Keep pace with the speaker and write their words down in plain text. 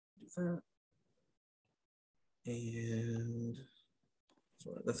that. And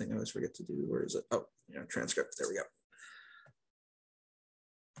so the thing I always forget to do, where is it? Oh, yeah, transcript, there we go.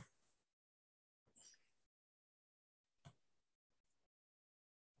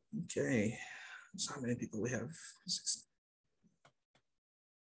 Okay, so how many people we have? 6.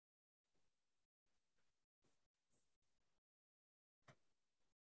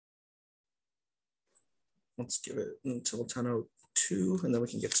 Let's give it until 10:02 and then we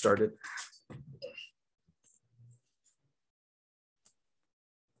can get started. Let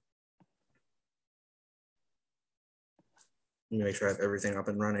me make sure I have everything up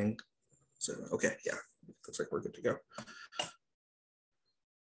and running. So, okay, yeah, looks like we're good to go.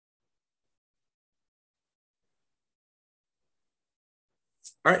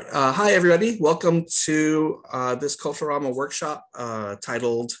 All right, hi everybody. Welcome to this Culturama workshop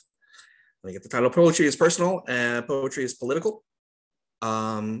titled, let me get the title, Poetry is Personal and Poetry is Political.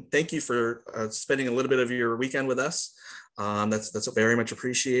 Thank you for spending a little bit of your weekend with us. That's very much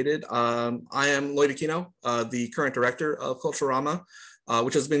appreciated. I am Lloyd Aquino, the current director of Culturama,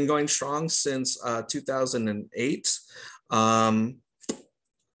 which has been going strong since 2008.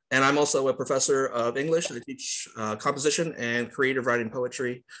 And I'm also a professor of English. I teach composition and creative writing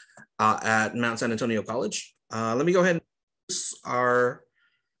poetry at Mount San Antonio College. Let me go ahead and introduce our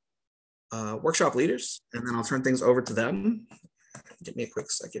workshop leaders, and then I'll turn things over to them. Give me a quick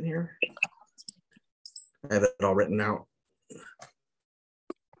second here. I have it all written out.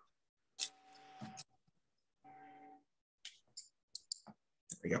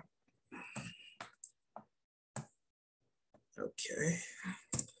 There we go. Okay.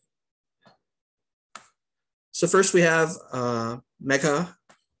 So first we have Megha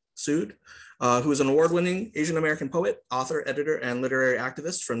Sood, who is an award-winning Asian American poet, author, editor, and literary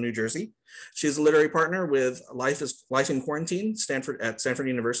activist from New Jersey. She is a literary partner with Life in Quarantine, at Stanford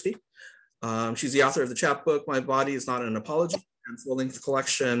University. She's the author of the chapbook, My Body is Not an Apology, and full-length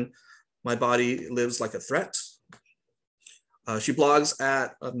collection, My Body Lives Like a Threat. She blogs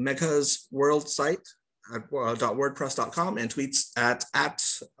at Megha's World site, at .wordpress.com, and tweets at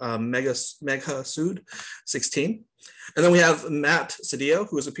Megha Sood 16. And then we have Matt Sedillo,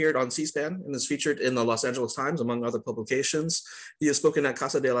 who has appeared on C-SPAN and is featured in the Los Angeles Times, among other publications. He has spoken at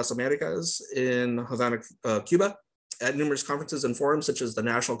Casa de las Americas in Havana, Cuba, at numerous conferences and forums, such as the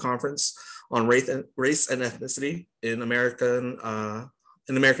National Conference on Race and Ethnicity in American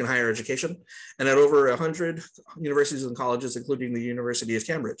higher education, and at over 100 universities and colleges, including the University of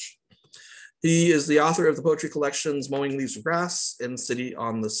Cambridge. He is the author of the poetry collections Mowing Leaves of Grass and City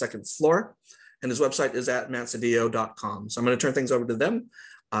on the Second Floor, and his website is at mattsedillo.com. So I'm going to turn things over to them,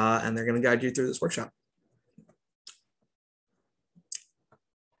 and they're going to guide you through this workshop.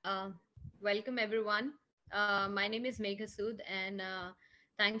 Welcome, everyone. My name is Megha Sood, and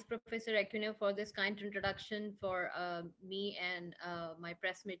thanks, Professor Aquino, for this kind introduction for me and my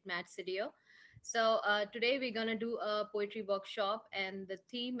pressmate, Matt Sedillo. So today we're going to do a poetry workshop, and the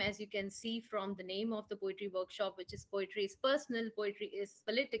theme, as you can see from the name of the poetry workshop, which is Poetry is Personal, Poetry is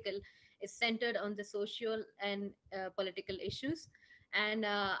Political, is centered on the social and political issues. And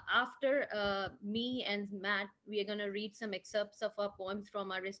after me and Matt, we are going to read some excerpts of our poems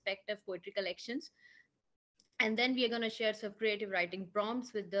from our respective poetry collections. And then we are going to share some creative writing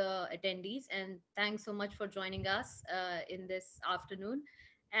prompts with the attendees. And thanks so much for joining us in this afternoon.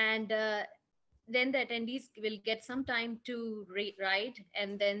 And then the attendees will get some time to write,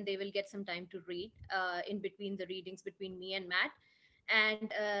 and then they will get some time to read in between the readings between me and Matt.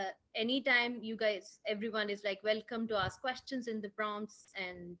 And anytime you guys, everyone is like welcome to ask questions in the prompts,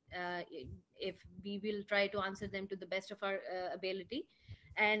 and if we will try to answer them to the best of our ability.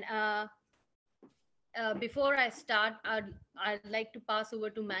 And before I start, I'd like to pass over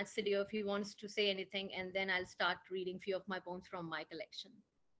to Matt Sedillo if he wants to say anything, and then I'll start reading a few of my poems from my collection.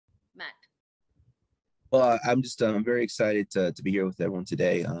 Matt. Well, I'm very excited to be here with everyone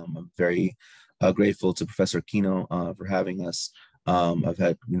today. I'm very grateful to Professor Aquino for having us. I've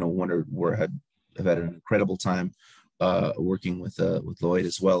had, I've had an incredible time working with Lloyd,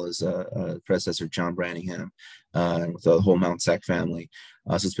 as well as predecessor John Branningham, and with the whole Mount Sac family.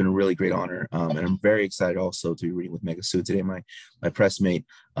 So it's been a really great honor, and I'm very excited also to be reading with Megha Sood today. My pressmate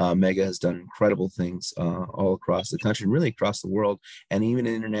Megha has done incredible things all across the country, and really across the world, and even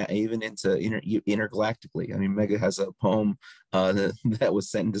intergalactically. I mean, Megha has a poem that was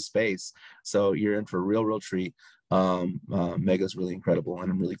sent into space, so you're in for a real treat. Megha's really incredible,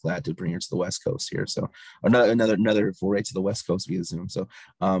 and I'm really glad to bring her to the West Coast here. So another foray to the West Coast via Zoom. So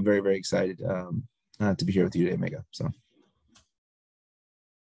I'm very excited to be here with you today, Megha. So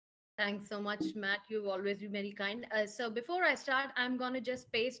Thanks so much, Matt. You've always been very kind. So before I start, I'm going to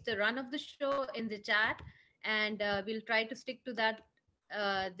just paste the run of the show in the chat, and we'll try to stick to that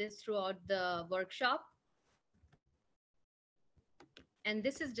this throughout the workshop. And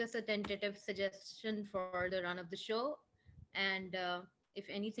this is just a tentative suggestion for the run of the show. And if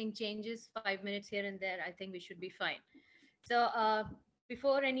anything changes, 5 minutes here and there, I think we should be fine. So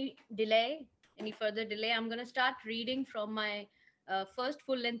before any further delay, I'm going to start reading from my first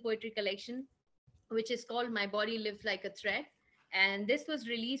full length poetry collection, which is called My Body Lives Like a Thread. And this was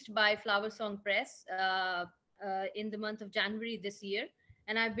released by Flower Song Press in the month of January this year.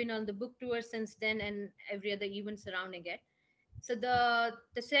 And I've been on the book tour since then and every other event surrounding it. So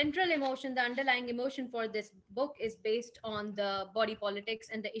the central emotion, the underlying emotion for this book is based on the body politics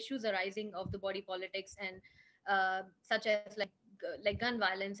and the issues arising of the body politics, and such as like gun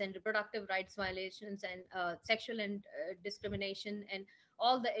violence and reproductive rights violations and sexual and discrimination, and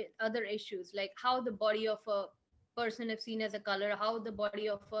all the other issues, like how the body of a person is seen as a color, how the body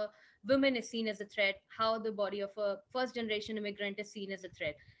of a woman is seen as a threat, how the body of a first generation immigrant is seen as a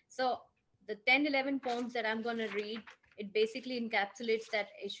threat. So the 10-11 poems that I'm going to read, it basically encapsulates that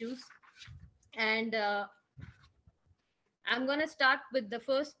issues. And I'm going to start with the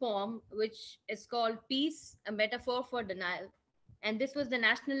first poem, which is called Peace, a Metaphor for Denial. And this was the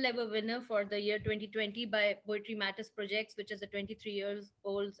national level winner for the year 2020 by Poetry Matters Projects, which is a 23 years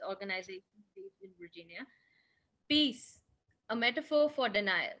old organization based in Virginia. Peace, a metaphor for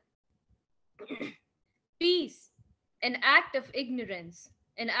denial. Peace, an act of ignorance,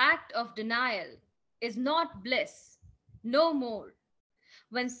 an act of denial, is not bliss, no more.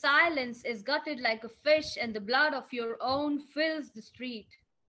 When silence is gutted like a fish and the blood of your own fills the street,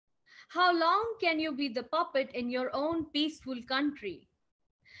 how long can you be the puppet in your own peaceful country?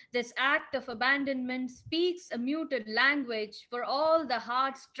 This act of abandonment speaks a muted language for all the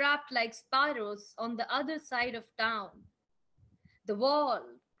hearts trapped like sparrows on the other side of town. The wall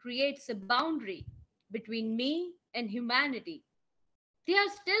creates a boundary between me and humanity. They are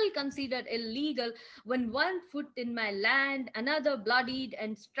still considered illegal when one foot in my land, another bloodied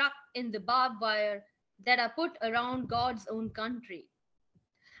and struck in the barbed wire that are put around God's own country.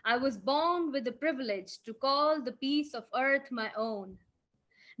 I was born with the privilege to call the piece of earth my own.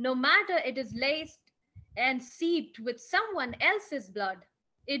 No matter it is laced and seeped with someone else's blood,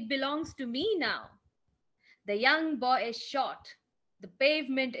 it belongs to me now. The young boy is shot. The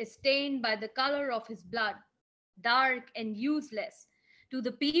pavement is stained by the color of his blood, dark and useless to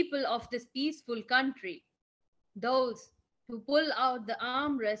the people of this peaceful country. Those who pull out the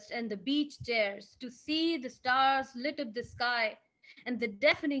armrest and the beach chairs to see the stars lit up the sky and the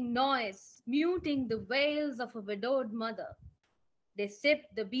deafening noise muting the wails of a widowed mother. They sip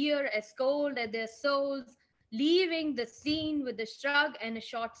the beer as cold as their souls, leaving the scene with a shrug and a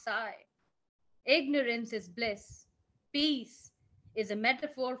short sigh. Ignorance is bliss. Peace is a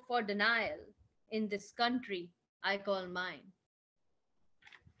metaphor for denial in this country I call mine.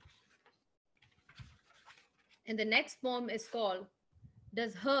 And the next poem is called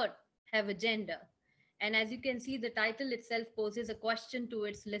Does Hurt Have a Gender? And as you can see, the title itself poses a question to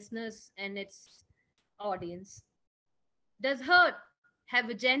its listeners and its audience. Does hurt have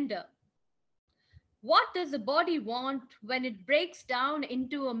a gender? What does a body want when it breaks down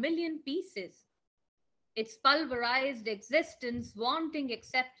into a million pieces? Its pulverized existence wanting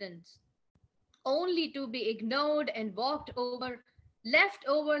acceptance, only to be ignored and walked over, left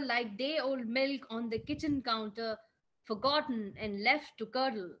over like day old milk on the kitchen counter, forgotten and left to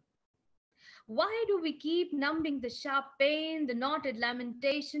curdle. Why do we keep numbing the sharp pain, the knotted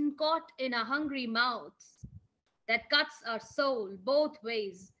lamentation caught in our hungry mouths that cuts our soul both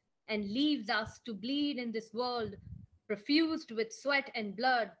ways and leaves us to bleed in this world perfused with sweat and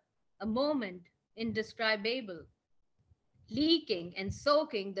blood, a moment indescribable, leaking and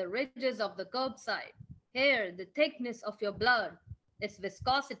soaking the ridges of the curbside. Here, the thickness of your blood, its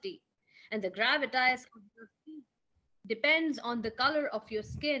viscosity, and the gravitas of your feet depends on the color of your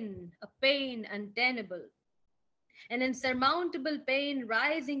skin, a pain untenable, an insurmountable pain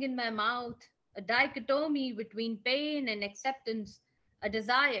rising in my mouth, a dichotomy between pain and acceptance, a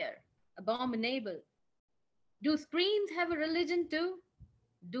desire, abominable. Do screams have a religion too?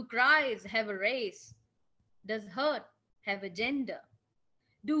 Do cries have a race? Does hurt have a gender?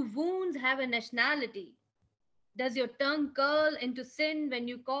 Do wounds have a nationality? Does your tongue curl into sin when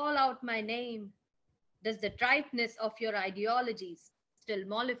you call out my name? Does the triteness of your ideologies still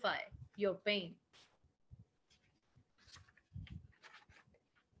mollify your pain?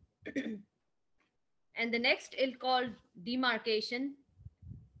 And the next is called Demarcation.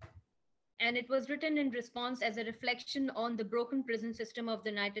 And it was written in response as a reflection on the broken prison system of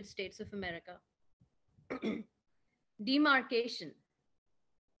the United States of America. Demarcation.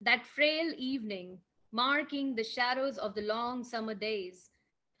 That frail evening, marking the shadows of the long summer days,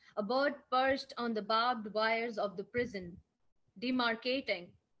 a bird perched on the barbed wires of the prison, demarcating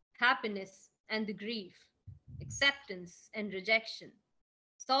happiness and the grief, acceptance and rejection,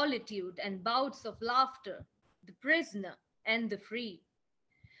 solitude and bouts of laughter, the prisoner and the free.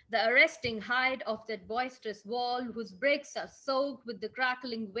 The arresting height of that boisterous wall, whose bricks are soaked with the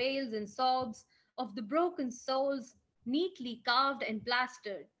crackling wails and sobs of the broken souls, neatly carved and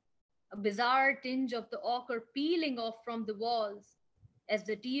plastered, a bizarre tinge of the ochre peeling off from the walls, as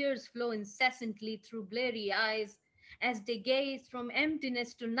the tears flow incessantly through bleary eyes, as they gaze from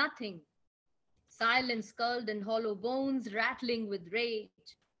emptiness to nothing, silent skulled and hollow bones rattling with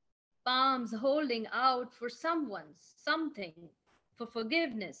rage, palms holding out for someone, something, for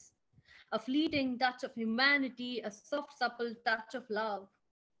forgiveness, a fleeting touch of humanity, a soft, supple touch of love,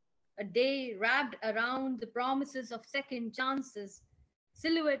 a day wrapped around the promises of second chances,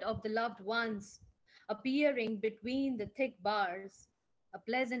 silhouette of the loved ones, appearing between the thick bars, a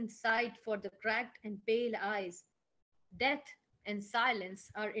pleasant sight for the cracked and pale eyes. Death and silence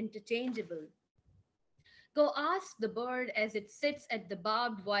are interchangeable. Go ask the bird as it sits at the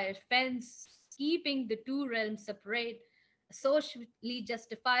barbed wire fence, keeping the two realms separate, a socially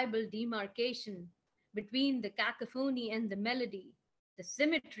justifiable demarcation between the cacophony and the melody, the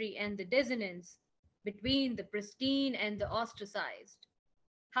symmetry and the dissonance, between the pristine and the ostracized.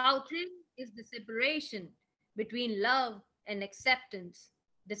 How thin is the separation between love and acceptance,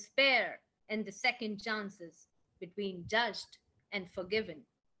 despair and the second chances, between judged and forgiven.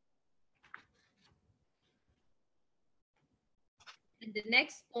 And the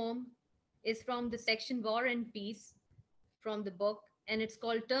next poem is from the section War and Peace from the book, and it's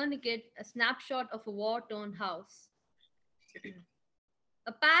called Tourniquet, a snapshot of a war torn house.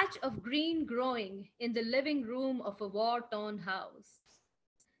 A patch of green growing in the living room of a war torn house.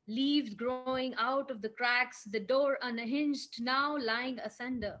 Leaves growing out of the cracks, the door unhinged, now lying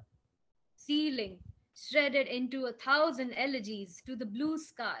asunder. Ceiling shredded into a thousand elegies to the blue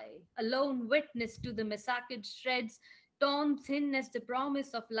sky, a lone witness to the massacred shreds, torn thin as the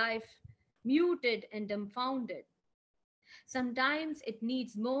promise of life, muted and dumbfounded. Sometimes it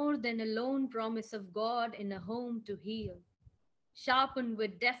needs more than a lone promise of God in a home to heal. Sharpened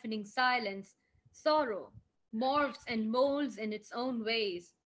with deafening silence, sorrow morphs and molds in its own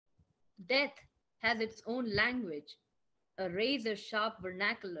ways. Death has its own language, a razor sharp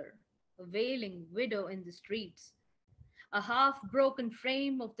vernacular, a wailing widow in the streets, a half broken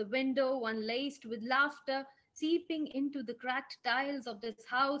frame of the window, one laced with laughter, seeping into the cracked tiles of this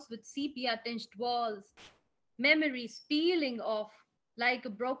house with sepia tinged walls, memories peeling off like a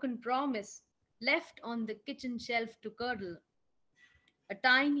broken promise left on the kitchen shelf to curdle. A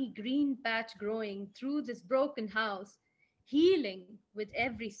tiny green patch growing through this broken house, healing with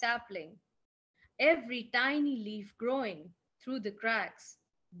every sapling, every tiny leaf growing through the cracks,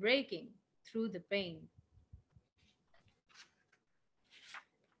 breaking through the pain.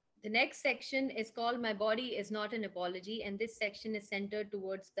 The next section is called My Body is Not an Apology, and this section is centered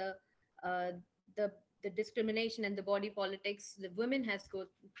towards uh, the the discrimination and the body politics the women has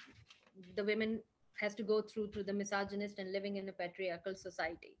to go through the misogynist and living in a patriarchal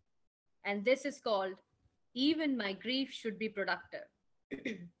society. And this is called Even My Grief Should Be Productive.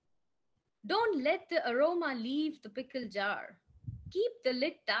 Don't let the aroma leave the pickle jar. Keep the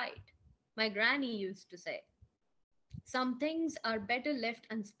lid tight, my granny used to say. Some things are better left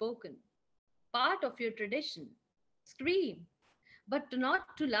unspoken, part of your tradition. Scream, but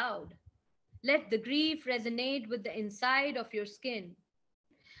not too loud. Let the grief resonate with the inside of your skin.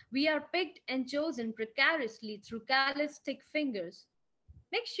 We are picked and chosen precariously through callous, thick fingers.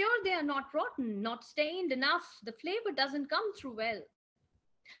 Make sure they are not rotten, not stained enough. The flavor doesn't come through well.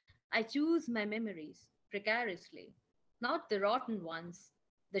 I choose my memories precariously, not the rotten ones,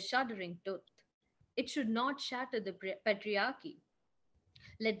 the shuddering tooth. It should not shatter the patriarchy.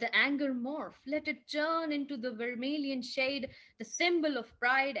 Let the anger morph, let it turn into the vermilion shade, the symbol of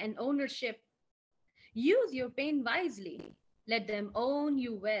pride and ownership. Use your pain wisely, let them own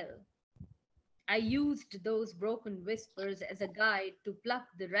you well. I used those broken whispers as a guide to pluck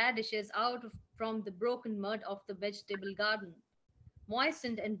the radishes from the broken mud of the vegetable garden,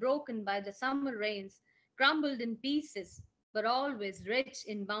 moistened and broken by the summer rains, crumbled in pieces, but always rich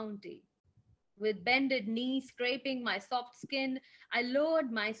in bounty. With bended knee scraping my soft skin, I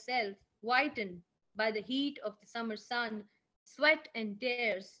lowered myself, whitened by the heat of the summer sun, sweat and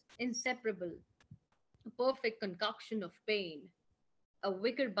tears, inseparable, a perfect concoction of pain, a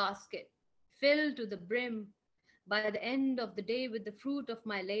wicker basket. filled to the brim by the end of the day with the fruit of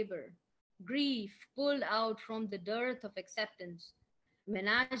my labor. Grief pulled out from the dearth of acceptance,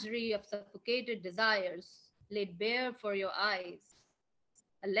 menagerie of suffocated desires laid bare for your eyes.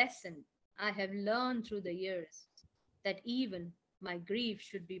 A lesson I have learned through the years that even my grief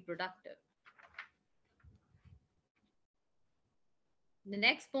should be productive. The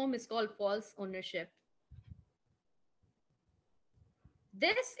next poem is called False Ownership.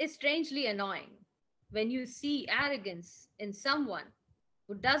 This is strangely annoying when you see arrogance in someone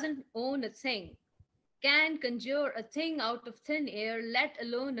who doesn't own a thing, can conjure a thing out of thin air, let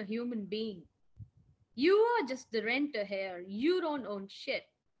alone a human being. You are just the renter here. You don't own shit.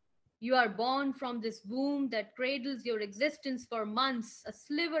 You are born from this womb that cradles your existence for months, a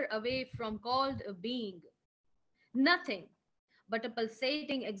sliver away from called a being. Nothing but a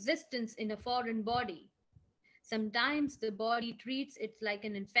pulsating existence in a foreign body. Sometimes the body treats it like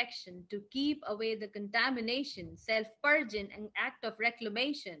an infection to keep away the contamination, self purging, an act of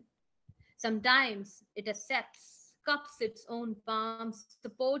reclamation. Sometimes it accepts, cups its own palm,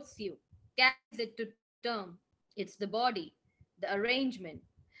 supports you, carries it to term. It's the body, the arrangement,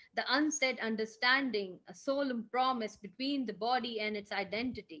 the unsaid understanding, a solemn promise between the body and its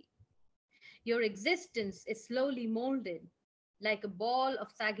identity. Your existence is slowly molded, like a ball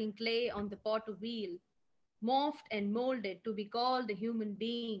of sagging clay on the potter wheel, morphed and molded to be called a human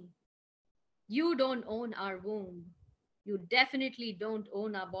being. You don't own our womb. You definitely don't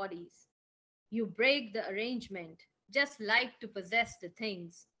own our bodies. You break the arrangement, just like to possess the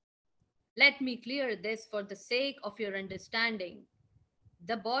things. Let me clear this for the sake of your understanding.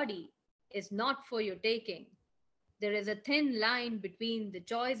 The body is not for your taking. There is a thin line between the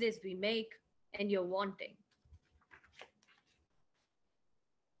choices we make and your wanting.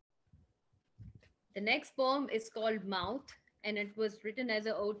 The next poem is called Mouth, and it was written as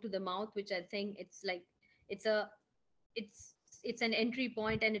an ode to the mouth, which I think it's like it's a it's an entry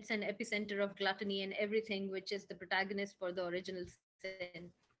point and it's an epicenter of gluttony and everything, which is the protagonist for the original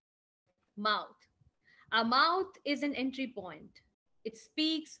sin. Mouth. Our mouth is an entry point. It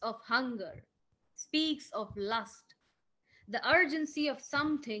speaks of hunger, speaks of lust, the urgency of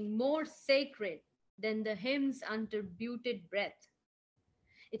something more sacred than the hymn's untributed breath.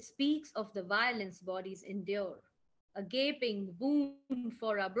 It speaks of the violence bodies endure, a gaping wound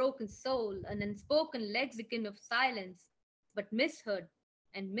for our broken soul, an unspoken lexicon of silence, but misheard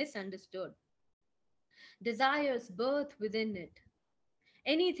and misunderstood. Desires birth within it.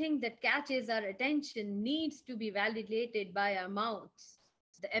 Anything that catches our attention needs to be validated by our mouths,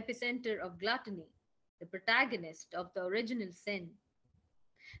 the epicenter of gluttony, the protagonist of the original sin.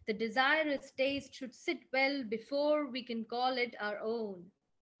 The desirous taste should sit well before we can call it our own.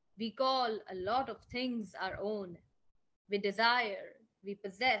 We call a lot of things our own. We desire, we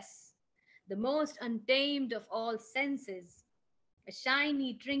possess, the most untamed of all senses. A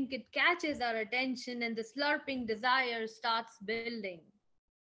shiny trinket catches our attention, and the slurping desire starts building.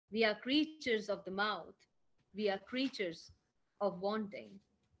 We are creatures of the mouth. We are creatures of wanting.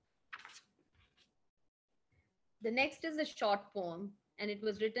 The next is a short poem, and it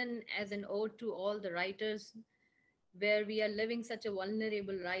was written as an ode to all the writers, where we are living such a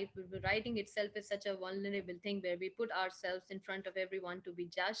vulnerable life. Writing itself is such a vulnerable thing where we put ourselves in front of everyone to be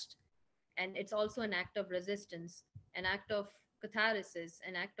judged. And it's also an act of resistance, an act of catharsis,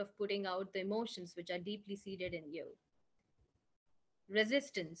 an act of putting out the emotions which are deeply seated in you.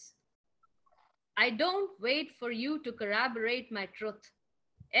 Resistance. I don't wait for you to corroborate my truth,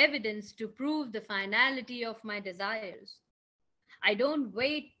 evidence to prove the finality of my desires. I don't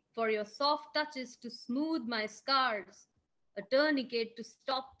wait for your soft touches to smooth my scars, a tourniquet to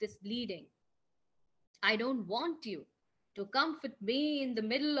stop this bleeding. I don't want you to comfort me in the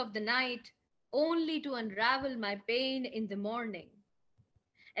middle of the night, only to unravel my pain in the morning.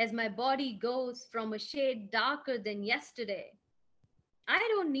 As my body goes from a shade darker than yesterday, I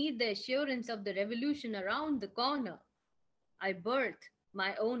don't need the assurance of the revolution around the corner. I birth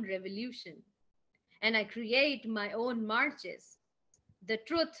my own revolution, and I create my own marches. The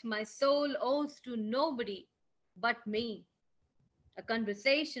truth my soul owes to nobody but me. A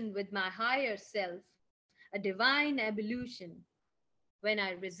conversation with my higher self, a divine evolution. When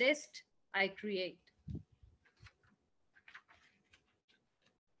I resist, I create.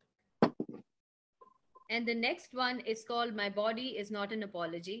 And the next one is called My Body is Not an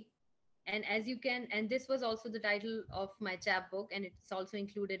Apology. And as you can, and this was also the title of my chapbook, and it's also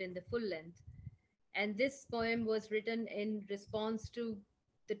included in the full length. And this poem was written in response to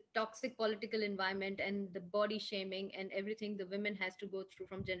the toxic political environment and the body shaming and everything the women has to go through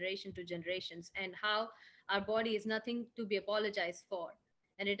from generation to generations, and how our body is nothing to be apologized for.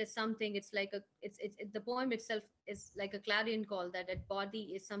 And it is something, it's like a the poem itself is like a clarion call, that a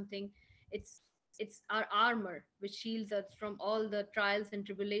body is something, it's our armor which shields us from all the trials and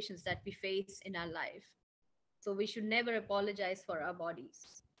tribulations that we face in our life. So we should never apologize for our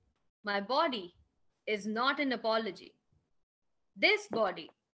bodies. My body is not an apology. This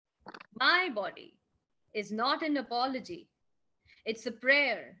body, my body, is not an apology. It's a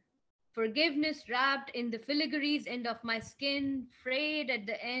prayer. Forgiveness wrapped in the filigraries end of my skin, frayed at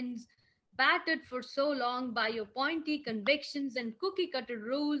the ends, battered for so long by your pointy convictions and cookie cutter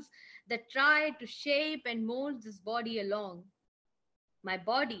rules that try to shape and mold this body along. My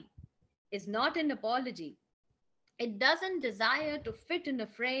body is not an apology. It doesn't desire to fit in a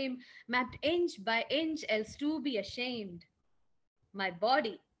frame mapped inch by inch, else to be ashamed. My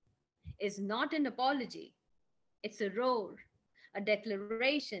body is not an apology. It's a roar, a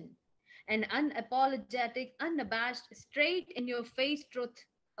declaration, an unapologetic, unabashed, straight in your face truth,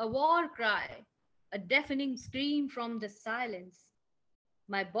 a war cry, a deafening scream from the silence.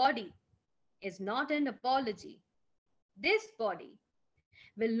 My body is not an apology. This body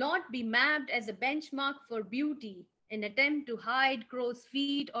will not be mapped as a benchmark for beauty, an attempt to hide crow's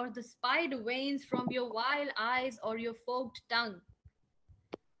feet or the spider veins from your wild eyes or your forked tongue.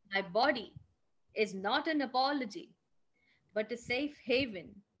 My body is not an apology, but a safe haven,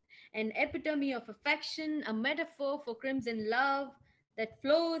 an epitome of affection, a metaphor for crimson love that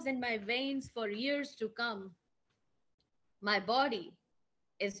flows in my veins for years to come. My body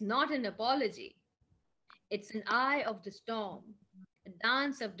is not an apology, it's an eye of the storm, a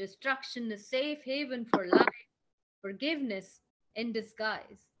dance of destruction, a safe haven for life, forgiveness in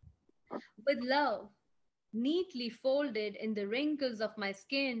disguise. With love, neatly folded in the wrinkles of my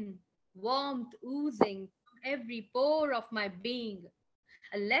skin, warmth oozing from every pore of my being,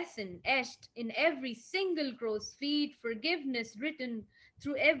 a lesson etched in every single crow's feet, forgiveness written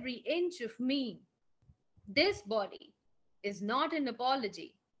through every inch of me. This body is not an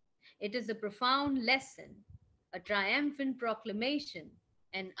apology, it is a profound lesson, a triumphant proclamation,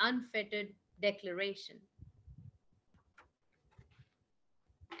 an unfettered declaration.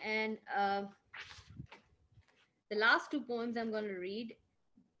 And the last two poems I'm going to read,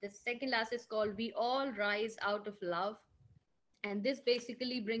 the second last is called We All Rise Out of Love. And this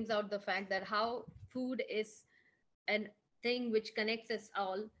basically brings out the fact that how food is an thing which connects us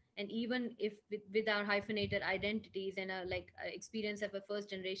all. And even if with our hyphenated identities and our like experience of a first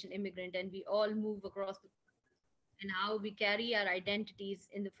generation immigrant, and we all move across the, and how we carry our identities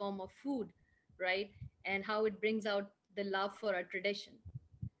in the form of food, right? And how it brings out the love for our tradition.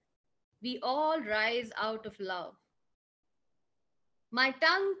 We all rise out of love. My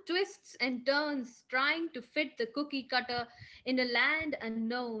tongue twists and turns, trying to fit the cookie cutter in a land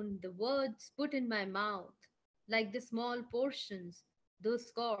unknown. The words put in my mouth, like the small portions, those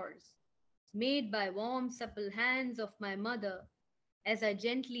scores, made by warm, supple hands of my mother, as I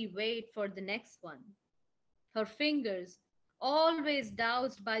gently wait for the next one. Her fingers, always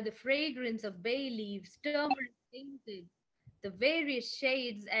doused by the fragrance of bay leaves, turmeric tainted, the various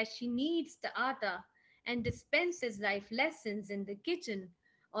shades as she kneads the atta and dispenses life lessons in the kitchen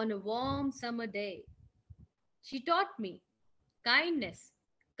on a warm summer day. She taught me kindness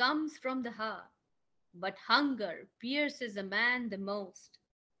comes from the heart, but hunger pierces a man the most.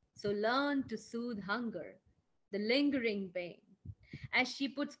 So learn to soothe hunger, the lingering pain, as she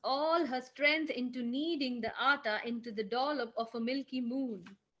puts all her strength into kneading the atta into the dollop of a milky moon.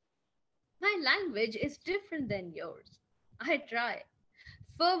 My language is different than yours. I try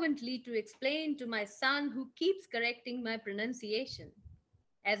fervently to explain to my son who keeps correcting my pronunciation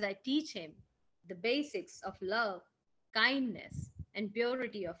as I teach him the basics of love, kindness, and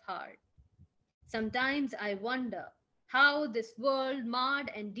purity of heart. Sometimes I wonder how this world,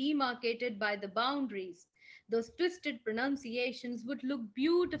 marred and demarcated by the boundaries, those twisted pronunciations would look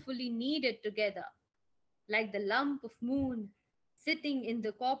beautifully kneaded together, like the lump of moon sitting in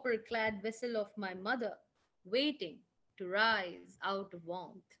the copper clad vessel of my mother, waiting to rise out of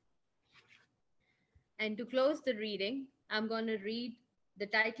warmth. And to close the reading, I'm going to read the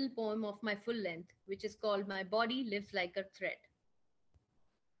title poem of my full length, which is called My Body Lives Like a Thread.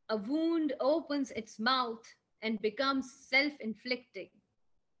 A wound opens its mouth and becomes self inflicting,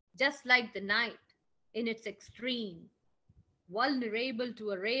 just like the night in its extreme, vulnerable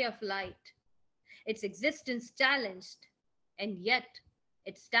to a ray of light, its existence challenged, and yet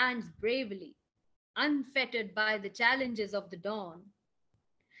it stands bravely, unfettered by the challenges of the dawn.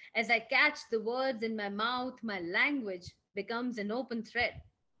 As I catch the words in my mouth, my language becomes an open thread,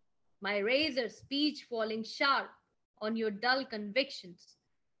 my razor speech falling sharp on your dull convictions.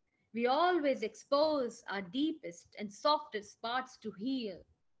 We always expose our deepest and softest parts to heal,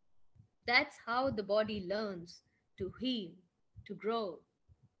 That's how the body learns to heal, to grow,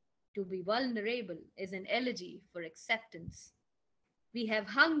 to be vulnerable is an elegy for acceptance. We have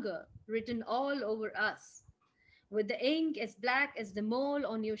hunger written all over us, with the ink as black as the mole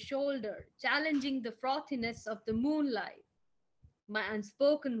on your shoulder, challenging the frothiness of the moonlight. My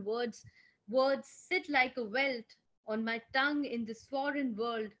unspoken words sit like a welt on my tongue in this foreign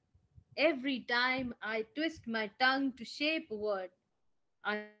world. Every time I twist my tongue to shape a word,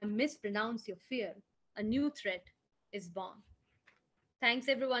 I mispronounce your fear. A new threat is born. Thanks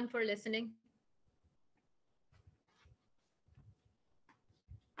everyone for listening.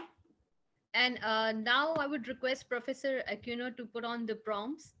 And now I would request Professor Aquino to put on the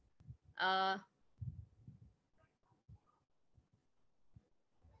prompts. Uh,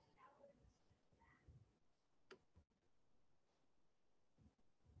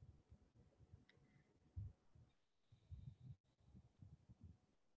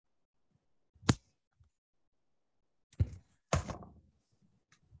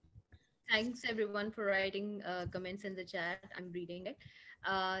 Thanks everyone for writing comments in the chat. I'm reading it.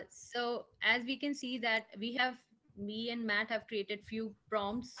 So as we can see that me and Matt have created few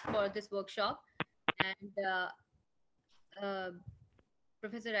prompts for this workshop, and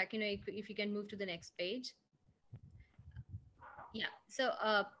Professor Aquino, if you can move to the next page. Yeah. So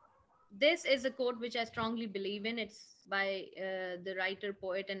this is a quote which I strongly believe in. It's by the writer,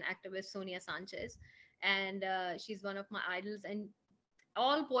 poet, and activist Sonia Sanchez, and she's one of my idols. And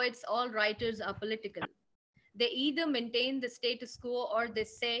all poets, all writers are political. They either maintain the status quo or they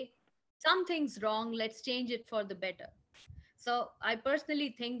say, something's wrong, let's change it for the better. So I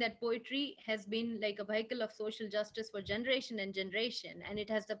personally think that poetry has been like a vehicle of social justice for generation and generation, and it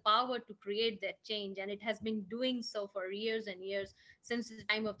has the power to create that change. And it has been doing so for years and years, since the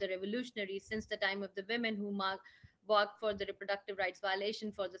time of the revolutionaries, since the time of the women who worked for the reproductive rights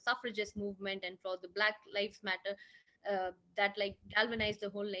violation, for the suffragist movement, and for the Black Lives Matter, that like galvanized the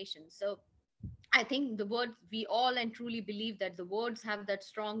whole nation. So I think the words, we all and truly believe that the words have that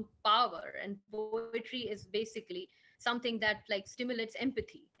strong power, and poetry is basically something that like stimulates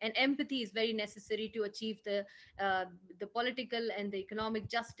empathy, and empathy is very necessary to achieve the political and the economic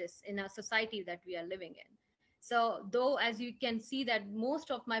justice in our society that we are living in. So, though as you can see that most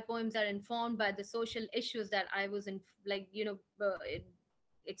of my poems are informed by the social issues that I was in, like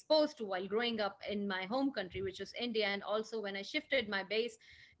exposed to while growing up in my home country, which was India, and also when I shifted my base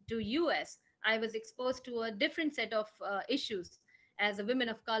to US, I was exposed to a different set of issues as a woman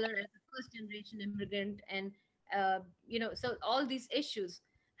of color, as a first generation immigrant, and so all these issues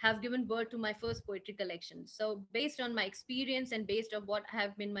have given birth to my first poetry collection. So based on my experience and based on what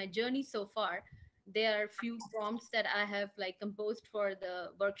have been my journey so far, there are few prompts that I have like composed for the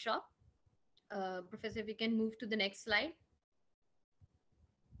workshop. Professor, if we can move to the next slide.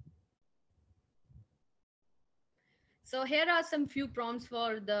 So here are some few prompts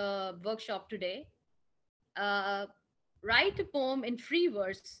for the workshop today. Uh, Write a poem in free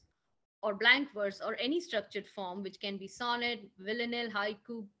verse or blank verse or any structured form, which can be sonnet, villanelle,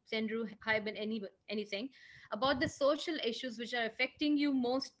 haiku, senru, haiban, anything, about the social issues which are affecting you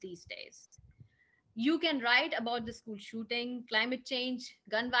most these days. You can write about the school shooting, climate change,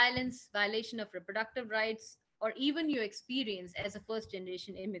 gun violence, violation of reproductive rights, or even your experience as a first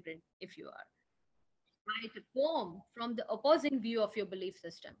generation immigrant, if you are. Write a poem from the opposing view of your belief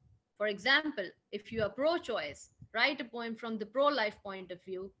system. For example, if you are pro choice, write a poem from the pro life point of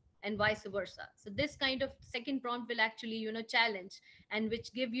view and vice versa. So this kind of second prompt will actually, challenge, and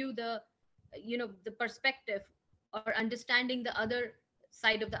which give you the perspective or understanding the other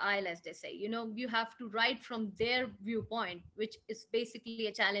side of the aisle, as they say. You have to write from their viewpoint, which is basically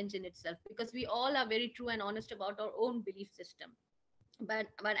a challenge in itself, because we all are very true and honest about our own belief system. But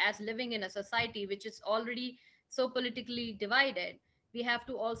as living in a society which is already so politically divided, we have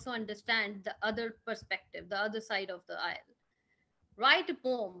to also understand the other perspective, the other side of the aisle. Write a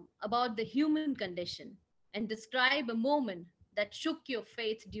poem about the human condition and describe a moment that shook your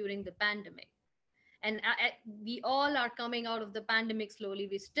faith during the pandemic. And we all are coming out of the pandemic slowly.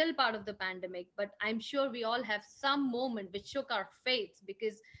 We're still part of the pandemic, but I'm sure we all have some moment which shook our faith,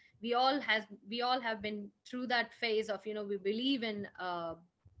 because we all have been through that phase of, we believe in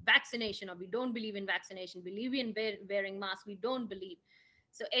vaccination, or we don't believe in vaccination, believe in wearing masks, we don't believe.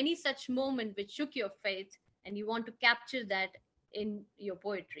 So any such moment which shook your faith, and you want to capture that in your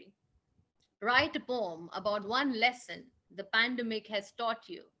poetry. Write a poem about one lesson the pandemic has taught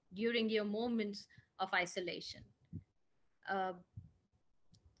you during your moments of isolation. Uh,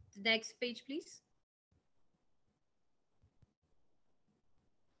 the next page, please.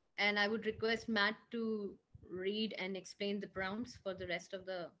 And I would request Matt to read and explain the prompts for the rest of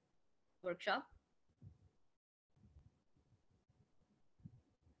the workshop.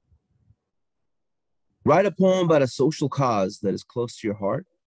 Write a poem about a social cause that is close to your heart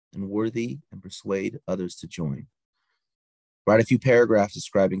and worthy, and persuade others to join. Write a few paragraphs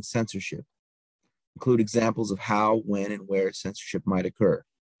describing censorship. Include examples of how, when, and where censorship might occur.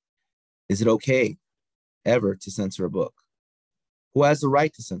 Is it okay ever to censor a book? Who has the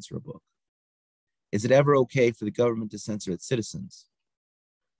right to censor a book? Is it ever okay for the government to censor its citizens?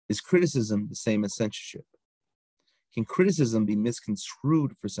 Is criticism the same as censorship? Can criticism be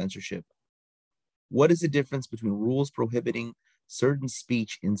misconstrued for censorship? What is the difference between rules prohibiting certain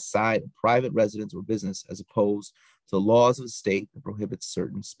speech inside a private residence or business as opposed to the laws of a state that prohibits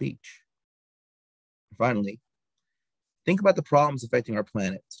certain speech? And finally, think about the problems affecting our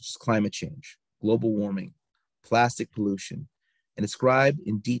planet, such as climate change, global warming, plastic pollution, and describe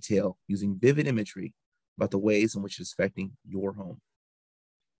in detail using vivid imagery about the ways in which it is affecting your home.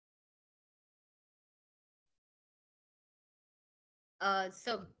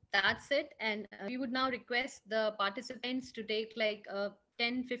 So that's it. And we would now request the participants to take like a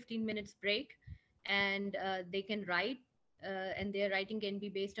 10-15 minutes break, and they can write, and their writing can be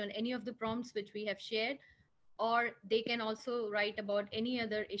based on any of the prompts which we have shared, or they can also write about any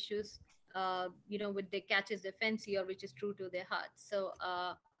other issues, with the catches their fancy or which is true to their heart. So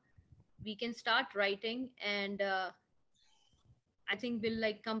we can start writing, and I think we'll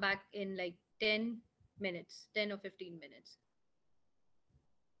like come back in like 10 minutes, 10 or 15 minutes.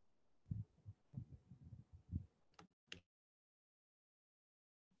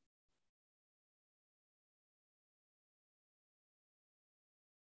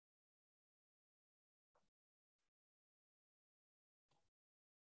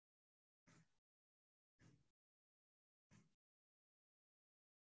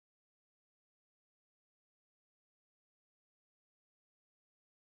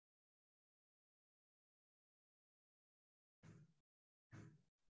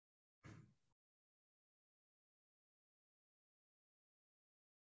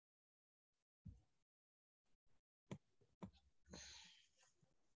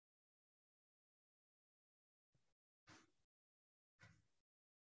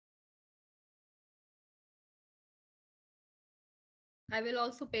 I will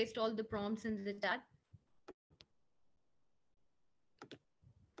also paste all the prompts in the chat.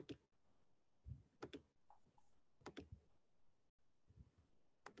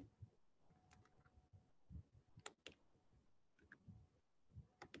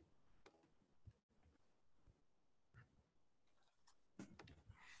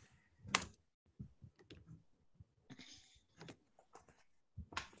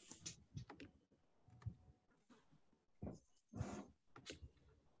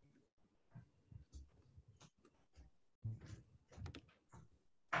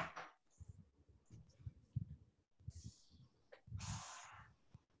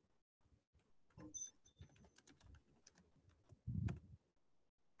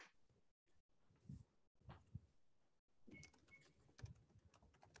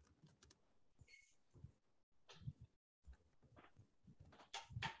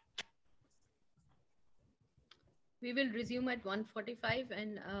 We will resume at 1:45,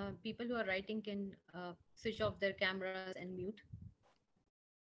 and people who are writing can switch off their cameras and mute.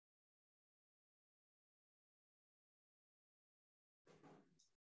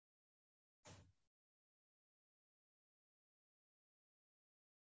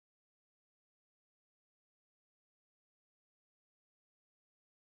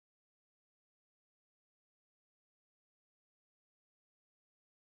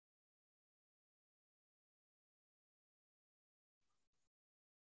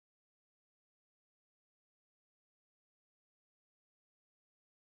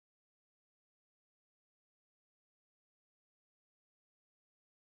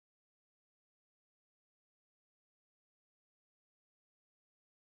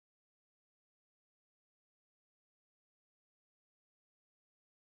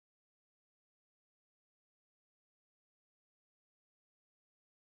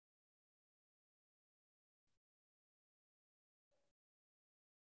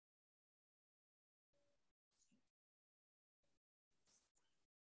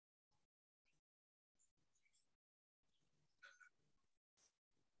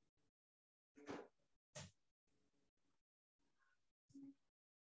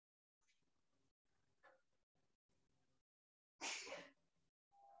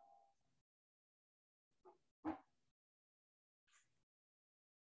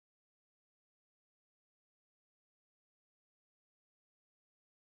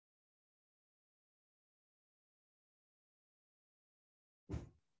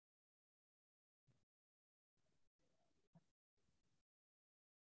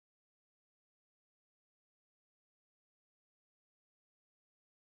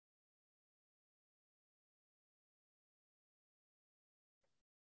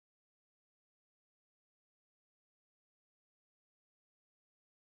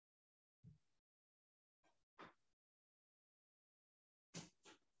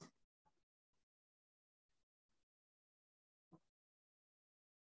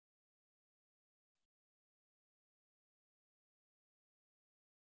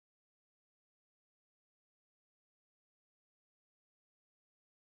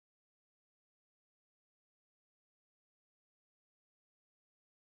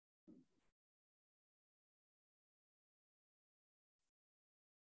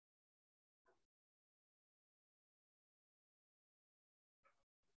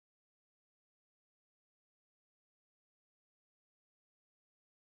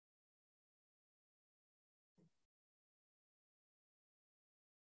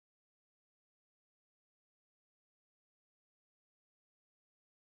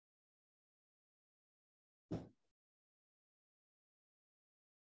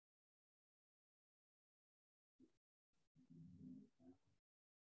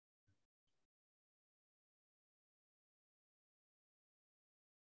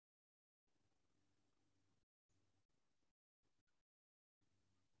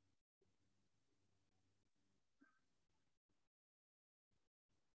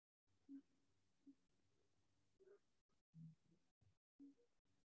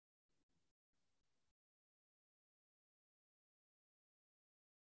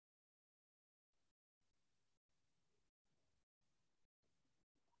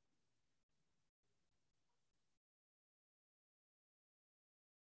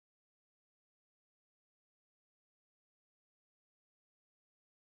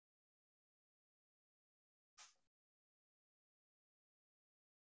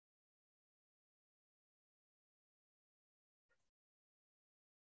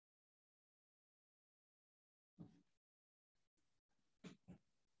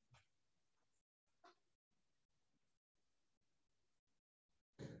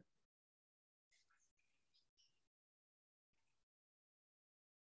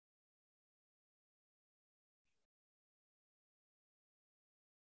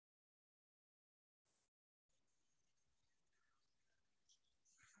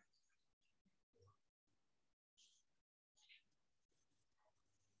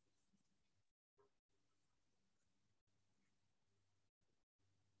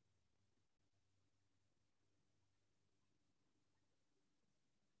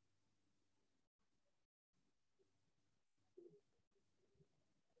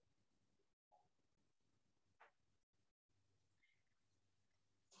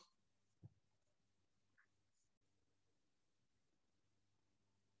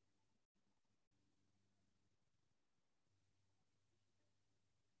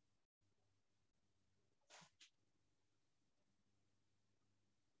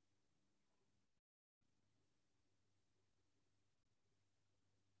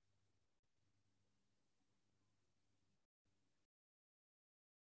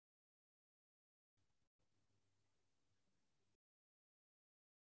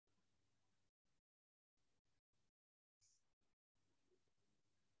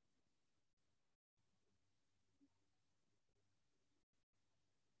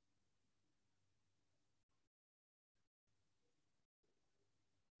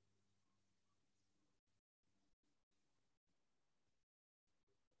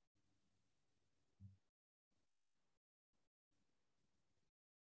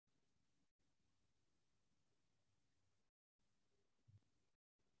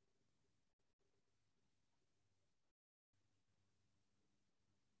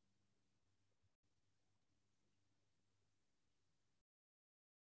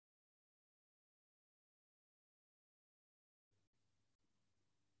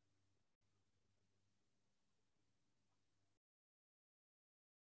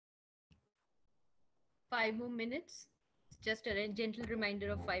 5 more minutes. Just a gentle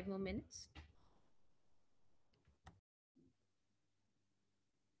reminder of 5 more minutes.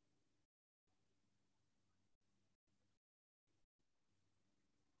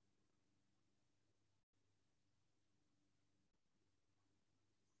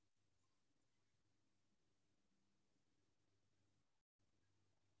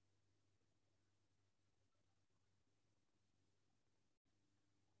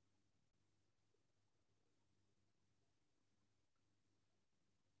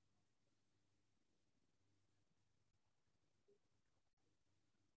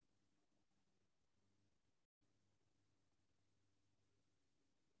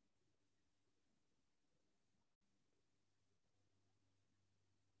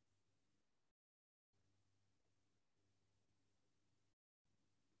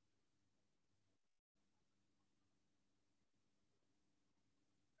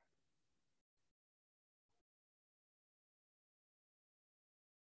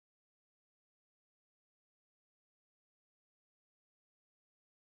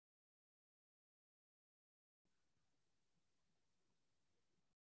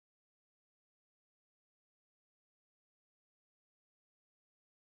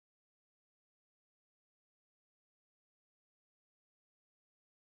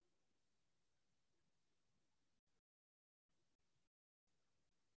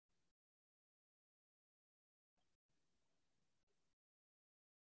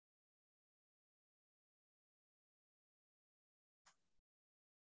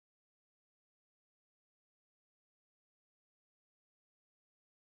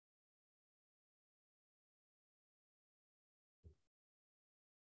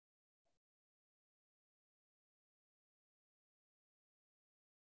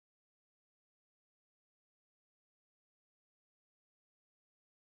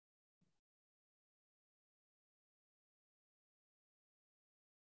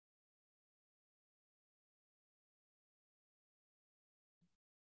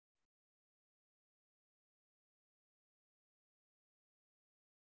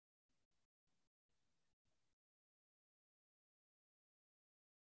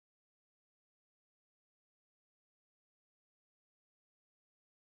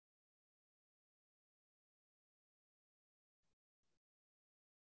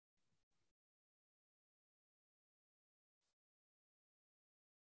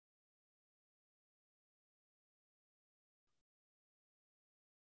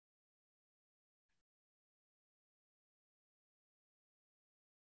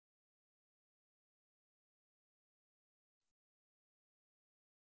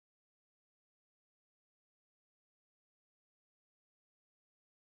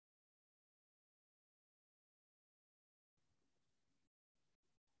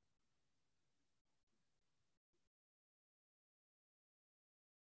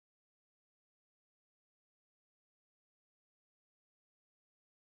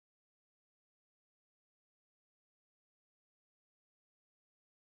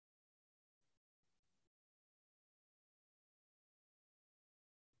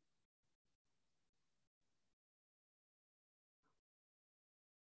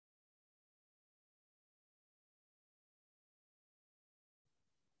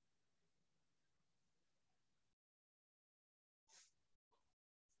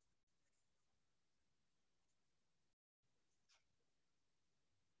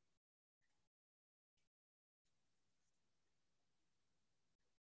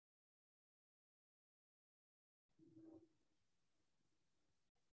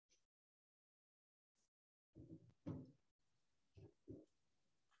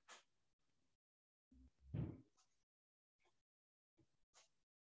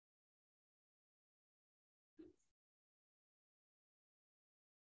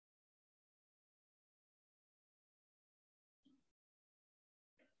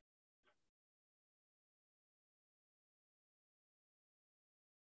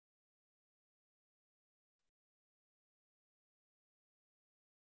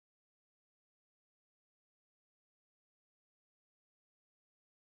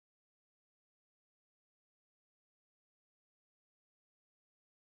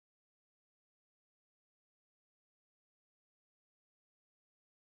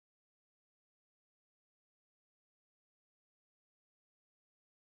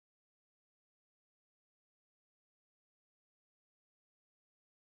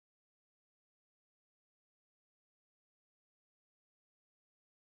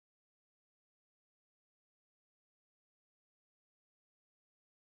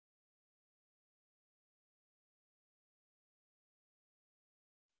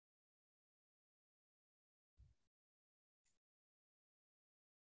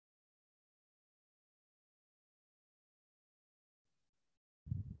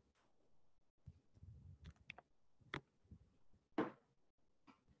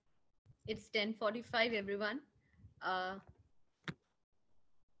 It's 10:45, everyone. Uh,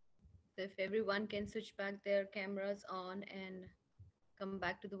 so if everyone can switch back their cameras on and come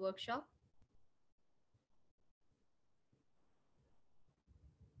back to the workshop.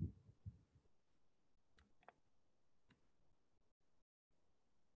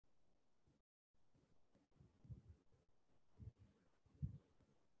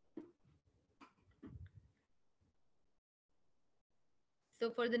 So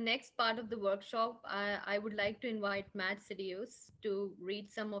for the next part of the workshop, I would like to invite Matt Sidious to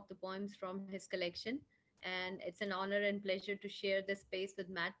read some of the poems from his collection. And it's an honor and pleasure to share this space with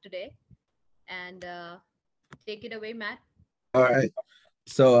Matt today. And take it away, Matt. All right.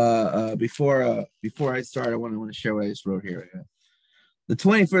 So before I start, I want to share what I just wrote here. The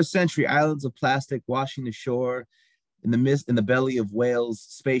 21st century islands of plastic washing the shore in the belly of whales,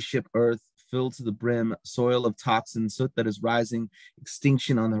 spaceship Earth, filled to the brim, soil of toxins, soot that is rising,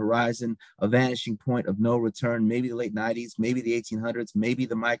 extinction on the horizon, a vanishing point of no return, maybe the late 90s, maybe the 1800s, maybe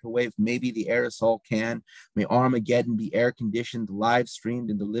the microwave, maybe the aerosol can. May Armageddon be air conditioned, live streamed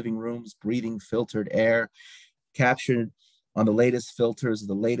into living rooms, breathing filtered air, captured on the latest filters,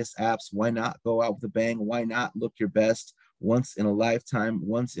 the latest apps. Why not go out with a bang? Why not look your best? Once in a lifetime,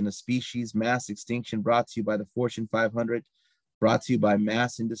 once in a species, mass extinction brought to you by the Fortune 500, brought to you by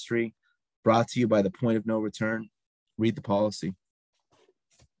mass industry, brought to you by the point of no return. Read the policy.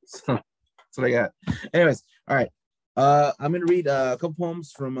 So that's what I got. Anyways, all right. I'm going to read a couple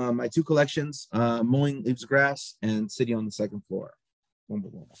poems from my two collections, Mowing Leaves of Grass and City on the Second Floor. Boom,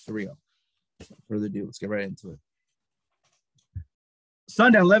 boom, boom. Here we go. Without further ado, let's get right into it.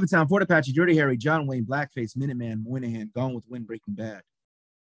 Sundown, Levittown, Fort Apache, Dirty Harry, John Wayne, Blackface, Minuteman, Moynihan, Gone with Wind, Breaking Bad.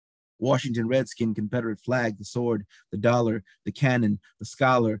 Washington Redskin, Confederate flag, the sword, the dollar, the cannon, the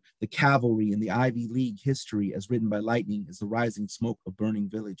scholar, the cavalry, and the Ivy League history as written by lightning is the rising smoke of burning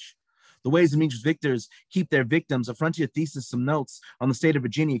village. The ways and means victors keep their victims, a frontier thesis, some notes on the state of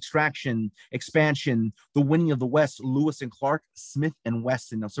Virginia, extraction, expansion, the winning of the West, Lewis and Clark, Smith and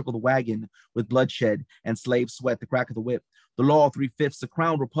Wesson. Now circle the wagon with bloodshed and slave sweat, the crack of the whip. The law 3/5, the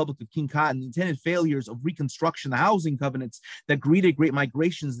crown republic of King Cotton, the intended failures of Reconstruction, the housing covenants that greeted great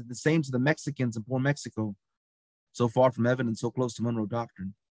migrations did the same to the Mexicans in poor Mexico. So far from evidence, so close to Monroe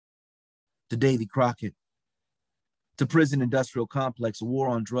Doctrine. To Davy Crockett. To prison industrial complex, a war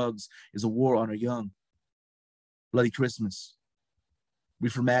on drugs is a war on our young. Bloody Christmas.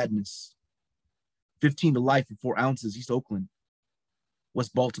 Reefer Madness. 15 to life for 4 ounces, East Oakland.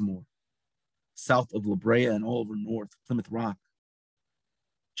 West Baltimore. South of La Brea and all over north, Plymouth Rock,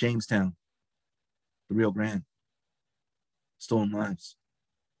 Jamestown, the Rio Grande, stolen lives,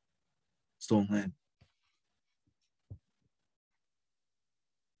 stolen land.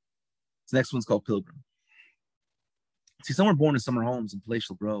 This next one's called Pilgrim. See, some were born in summer homes and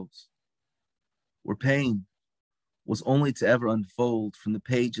palatial groves, where pain was only to ever unfold from the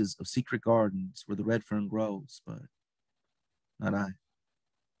pages of secret gardens where the red fern grows, but not I.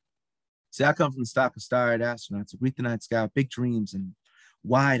 See, I come from the stock of star-eyed astronauts who greet the night sky with big dreams and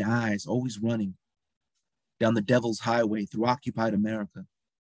wide eyes, always running down the devil's highway through occupied America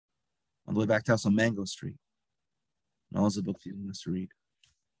on the way back to house on Mango Street. And all the books he wants to read.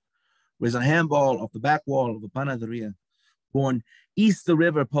 Raised on handball off the back wall of a panaderia, born east the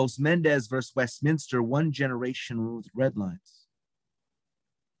river, post Mendez versus Westminster, one generation ruled red lines.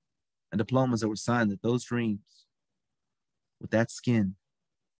 And diplomas that were signed that those dreams with that skin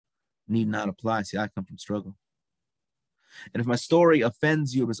need not apply. See, I come from struggle. And if my story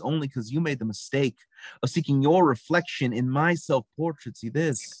offends you, it was only because you made the mistake of seeking your reflection in my self-portrait. See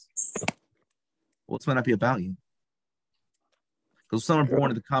this, well, this might not be about you. Because some are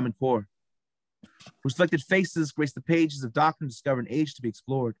born to the Common Core. Reflected faces grace the pages of doctrine discovered and age to be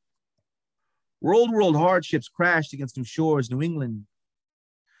explored. Where old world hardships crashed against new shores, New England,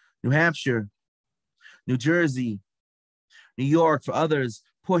 New Hampshire, New Jersey, New York, for others,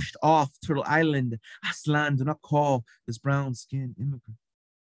 pushed off Turtle Island. Aslan, do not call this brown-skinned immigrant.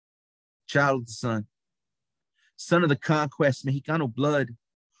 Child of the sun, son of the conquest, Mexicano blood,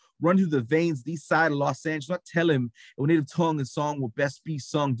 run through the veins the east side of Los Angeles. Do not tell him a native tongue and song will best be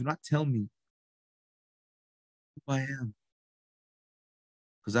sung. Do not tell me who I am,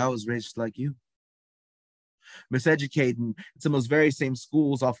 because I was raised like you. Miseducated in some of those very same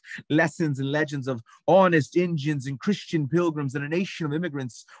schools off lessons and legends of honest Indians and Christian pilgrims and a nation of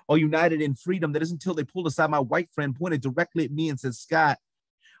immigrants all united in freedom. That isn't until they pulled aside my white friend, pointed directly at me and said, Scott,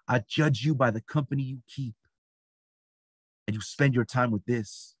 I judge you by the company you keep. And you spend your time with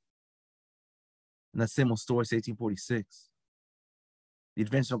this. And that same old story, 1846. The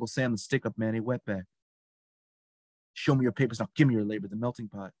adventure of Uncle Sam, the stick-up man, a wetback. Show me your papers, now give me your labor, the melting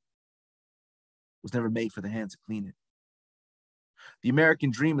pot. was never made for the hands to clean it. The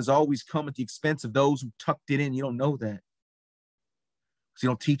American dream has always come at the expense of those who tucked it in. You don't know that because you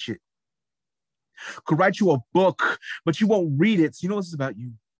don't teach it. Could write you a book, but you won't read it. So you know this is about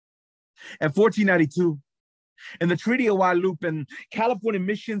you. At 1492, and the Treaty of Guadalupe and California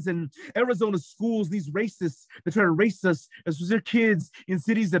missions and Arizona schools, these racists that try to race us as their kids in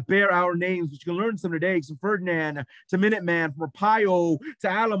cities that bear our names, which you can learn some today, from Ferdinand to Minuteman, from Arpaio to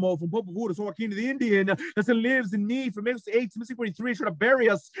Alamo, from Popocatépetl to San Joaquin to the Indian, that lives in me from Memphis 8 to Mississippi 43, trying to bury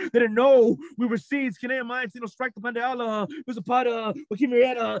us. They didn't know we were seeds. Canadian minds, strike the Mandela, Zapata, Joaquin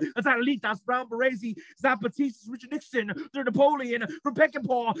Murrieta, Atalitas, Brown Baresi, Zapatistas, Richard Nixon, to Napoleon, from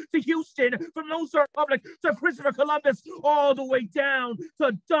Peckinpah to Houston, from Lone Star Republic to Christopher Columbus, all the way down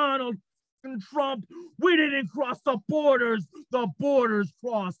to Donald Trump. We didn't cross the borders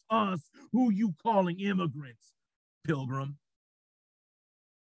crossed us. Who you calling immigrants? Pilgrim.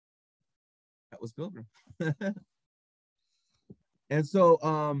 That was Pilgrim. And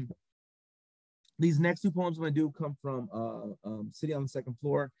so these next two poems I'm going to do come from City on the Second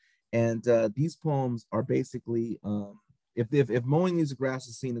Floor, and these poems are basically if Mowing Leaves of Grass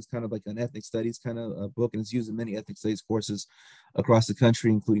is seen as kind of like an ethnic studies kind of a book, and it's used in many ethnic studies courses across the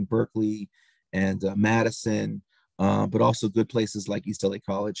country, including Berkeley and Madison, but also good places like East LA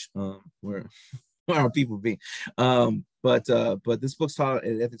College, where our people be. But this book's taught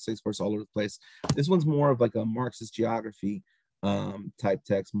in ethnic studies course all over the place. This one's more of like a Marxist geography type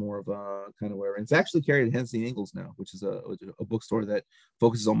text, more of a kind of where it's actually carried at Hensley and Ingalls now, which is a bookstore that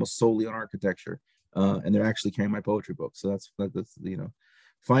focuses almost solely on architecture. And they're actually carrying my poetry book. So that's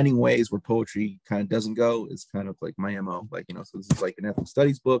finding ways where poetry kind of doesn't go is kind of like my MO. So this is like an ethnic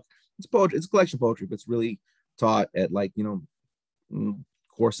studies book. It's poetry, it's a collection of poetry, but it's really taught at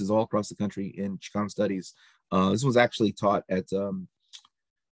courses all across the country in Chicano studies. This was actually taught at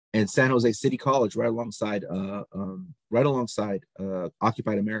San Jose City College, right alongside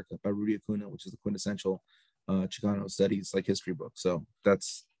Occupied America by Rudy Acuna, which is the quintessential Chicano studies history book. So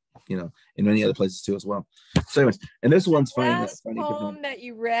that's in many other places too as well. So anyways, and this one's funny. Last poem that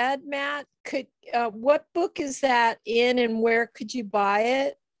you read, Matt, what book is that in, and where could you buy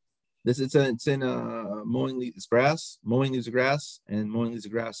it? It's in Mowing Leaves of Grass, and Mowing Leaves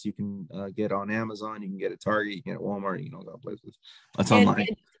of Grass you can get on Amazon, you can get at Target, you can get at Walmart, places. That's online.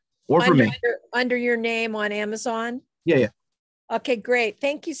 Or for me. Under your name on Amazon? Yeah. Okay, great.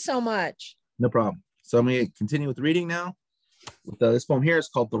 Thank you so much. No problem. So I'm going to continue with reading now. This poem here is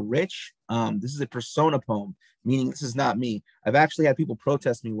called The Rich. This is a persona poem, meaning this is not me. I've actually had people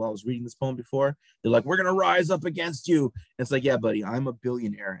protest me while I was reading this poem before. They're like, we're going to rise up against you. And it's like, yeah, buddy, I'm a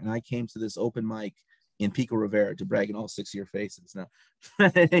billionaire. And I came to this open mic in Pico Rivera to brag in all 6 of your faces. Now,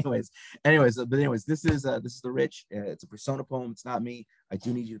 anyways, this is The Rich. It's a persona poem. It's not me. I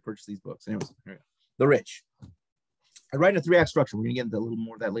do need you to purchase these books. Anyways, here we go. The Rich. I write in a 3-act structure. We're gonna get into a little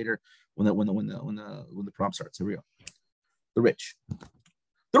more of that later when the prompt starts. Here we go. The rich.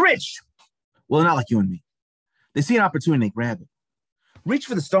 The rich. Well, they're not like you and me. They see an opportunity, they grab it. Reach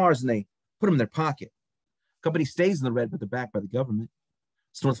for the stars and they put them in their pocket. Company stays in the red, but they're backed by the government.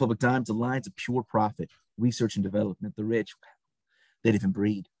 It's North Public Dimes, the lines of pure profit, research and development. The rich, they'd even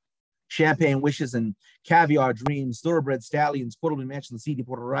breed. Champagne wishes and caviar dreams, thoroughbred stallions, quarterly mansions, sea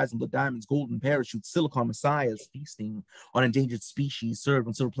Deepwater Horizon, blood diamonds, golden parachutes, silicon messiahs, feasting on endangered species, served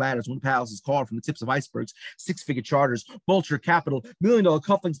on silver platters, wind palaces carved from the tips of icebergs, 6-figure charters, vulture capital, $1 million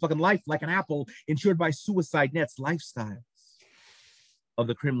cufflinks, fucking life like an apple, insured by suicide nets, lifestyles of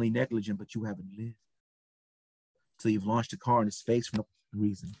the criminally negligent, but you haven't lived till you've launched a car in his face for no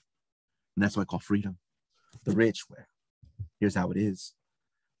reason. And that's what I call freedom. The rich, well, here's how it is.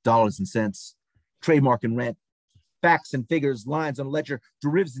 Dollars and cents, trademark and rent, facts and figures, lines on a ledger,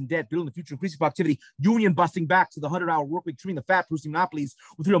 derivatives and debt, building the future, increasing productivity, union busting back to the 100-hour work week, treating the fat-producing monopolies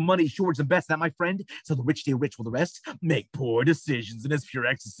with real money, shorts and best. That, my friend, so the rich stay rich while the rest make poor decisions in this pure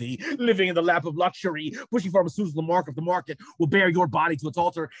ecstasy, living in the lap of luxury, pushing pharmaceuticals the mark of the market will bear your body to its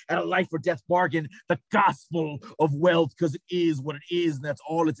altar at a life or death bargain, the gospel of wealth, because it is what it is, and that's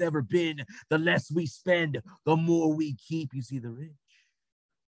all it's ever been. The less we spend, the more we keep. You see, the rich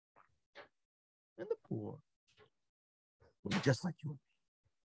and the poor were just like you and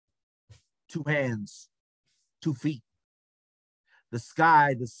me. 2 hands, 2 feet. The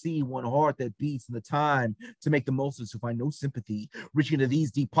sky, the sea, one heart that beats, and the time to make the most of us who find no sympathy. Reaching into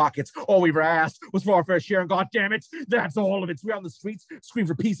these deep pockets, all we ever asked was for our fair share, and God damn it, that's all of it. We're on the streets, scream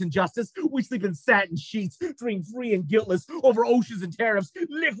for peace and justice. We sleep in satin sheets, dream free and guiltless over oceans and tariffs,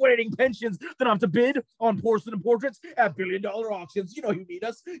 liquidating pensions, then have to bid on porcelain and portraits at billion-dollar auctions. You know you need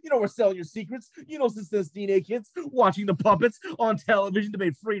us. You know we're selling your secrets. You know since teenage kids watching the puppets on television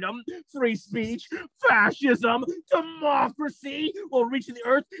debate freedom, free speech, fascism, democracy, while reaching the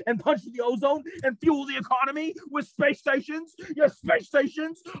earth and punch through the ozone and fuel the economy with space stations. Your space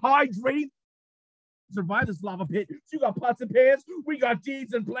stations hydrating survive this lava pit. So you got pots and pans, we got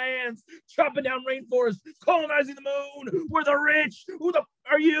deeds and plans, chopping down rainforests, colonizing the moon. We're the rich. Who the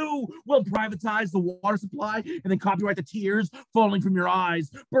are you? We'll privatize the water supply and then copyright the tears falling from your eyes.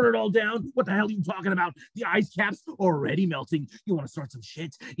 Burn it all down. What the hell are you talking about? The ice caps already melting. You want to start some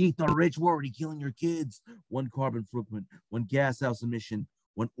shit? Eat the rich. We're already killing your kids. One carbon footprint, one gas house emission,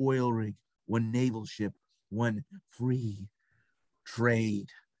 one oil rig, one naval ship, one free trade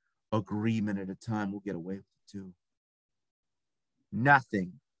agreement at a time. We'll get away with it too.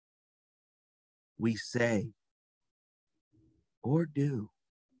 Nothing we say or do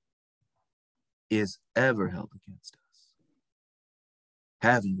is ever held against us.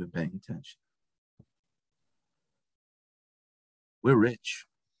 Haven't been paying attention. We're rich.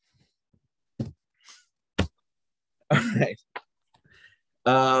 All right.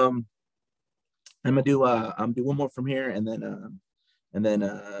 I'm gonna do one more from here, and then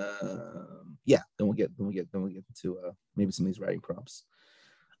yeah, then we'll get into maybe some of these writing prompts.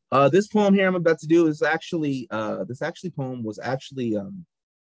 This poem here I'm about to do is actually poem was a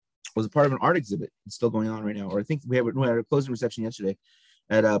part of an art exhibit. It's still going on right now, or I think we had a closing reception yesterday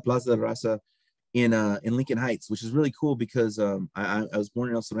at Plaza de Raza in Lincoln Heights, which is really cool because I was born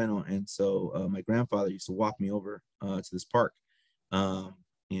in El Sereno, and so my grandfather used to walk me over to this park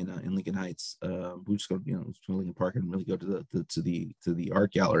in Lincoln Heights. We just go to Lincoln Park and really go to the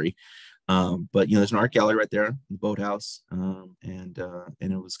art gallery. But there's an art gallery right there, the boathouse, and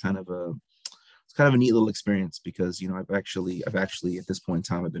it was kind of a neat little experience because I've actually at this point in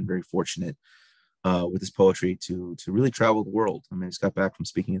time I've been very fortunate with this poetry to really travel the world. I mean, I just got back from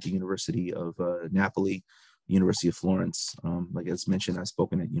speaking at the University of Napoli, University of Florence. Like as mentioned, I've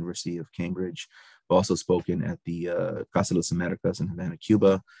spoken at University of Cambridge. I've also spoken at the Casa de las Americas in Havana,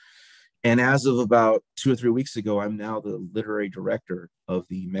 Cuba. And as of about 2 or 3 weeks ago, I'm now the literary director of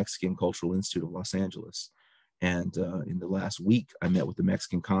the Mexican Cultural Institute of Los Angeles. And in the last week, I met with the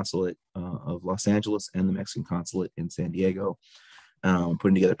Mexican consulate of Los Angeles and the Mexican consulate in San Diego,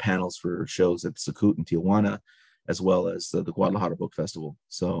 putting together panels for shows at Sakut in Tijuana, as well as the Guadalajara Book Festival.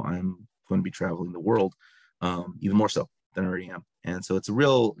 So I'm going to be traveling the world, even more so than I already am. And so it's a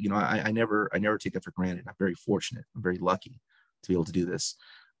real, I never take that for granted. I'm very fortunate. I'm very lucky to be able to do this.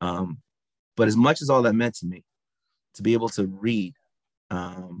 But as much as all that meant to me, to be able to read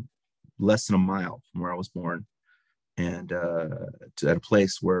less than a mile from where I was born, and at a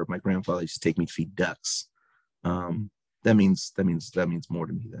place where my grandfather used to take me to feed ducks, that means more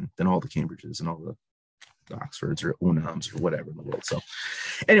to me than all the Cambridges and all the Oxfords or Unams or whatever in the world. So,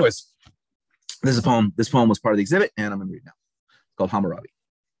 anyways, this is a poem. This poem was part of the exhibit, and I'm gonna read it now. It's called Hammurabi.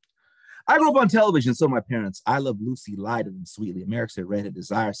 I grew up on television, so my parents. I love Lucy, lied to them sweetly. America's redhead,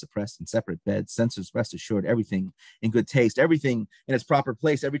 desire suppressed in separate beds, censors rest assured, everything in good taste, everything in its proper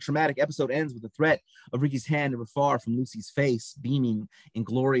place. Every traumatic episode ends with the threat of Ricky's hand never far from Lucy's face, beaming in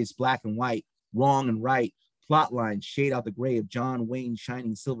glorious black and white, wrong and right. Plot lines shade out the gray of John Wayne's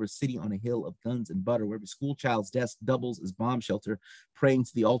shining silver city on a hill of guns and butter, where every school child's desk doubles as bomb shelter, praying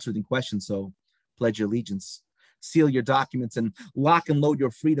to the altar, then question. So pledge your allegiance. Seal your documents and lock and load your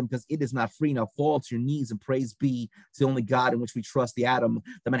freedom, because it is not free. Now fall to your knees and praise be to the only God in which we trust. The atom,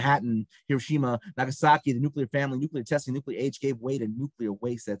 the Manhattan, Hiroshima, Nagasaki, the nuclear family, nuclear testing, nuclear age gave way to nuclear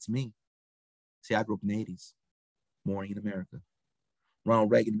waste. That's me. See, I grew up in the 80s, morning in America.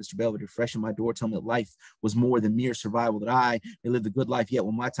 Ronald Reagan and Mr. Belvedere fresh in my door, tell me that life was more than mere survival, that I may live the good life. Yet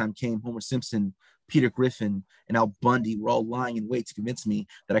when my time came, Homer Simpson, Peter Griffin, and Al Bundy were all lying in wait to convince me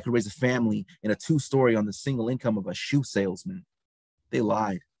that I could raise a family in a 2-story on the single income of a shoe salesman. They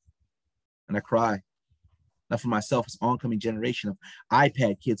lied. And I cry. Not for myself, it's oncoming generation of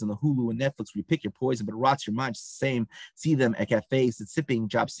iPad kids on the Hulu and Netflix where you pick your poison, but it rots your mind just the same. See them at cafes, it's sipping,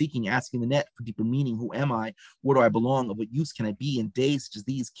 job seeking, asking the net for deeper meaning. Who am I? Where do I belong? Of what use can I be in days such as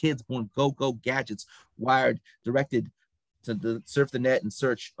these? Kids born go gadgets, wired, directed to surf the net in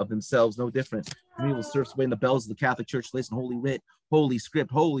search of themselves, no different. We will surf away in the bells of the Catholic Church, listen holy writ, holy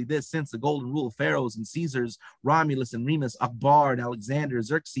script, holy this, since the golden rule of pharaohs and Caesars, Romulus and Remus, Akbar and Alexander,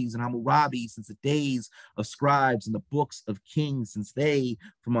 Xerxes and Hammurabi, since the days of scribes and the books of kings, since they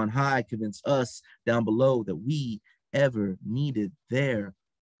from on high convinced us down below that we ever needed their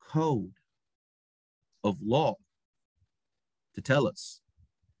code of law to tell us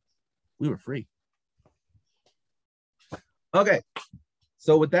we were free. Okay,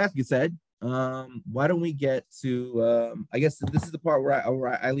 so with that being said, why don't we get to, I guess this is the part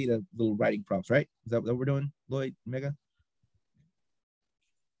where I lead a little writing prompts, right? Is that what we're doing, Lloyd, Megha?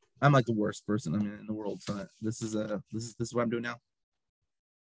 I'm like the worst person in the world, so this is what I'm doing now.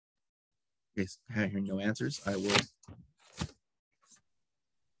 Okay, so hearing no answers, I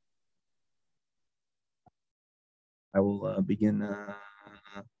will begin.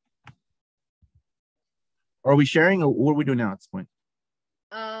 Are we sharing, or what are we doing now at this point?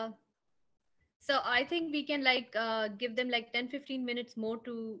 So I think we can like give them like 10-15 minutes more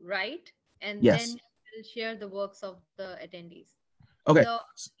to write, and Yes. then we'll share the works of the attendees. Okay. So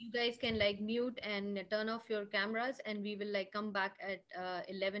you guys can like mute and turn off your cameras, and we will like come back at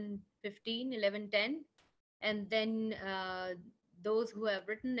 11:15, 11:10, and then those who have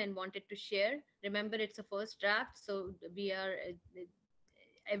written and wanted to share. Remember, it's a first draft, so we are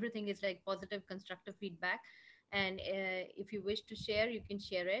everything is like positive, constructive feedback. And if you wish to share, you can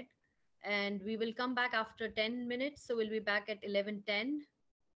share it, and we will come back after 10 minutes, so we'll be back at 11:10.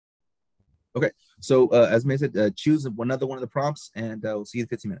 Okay, so as May said, choose another one of the prompts, and we'll see you in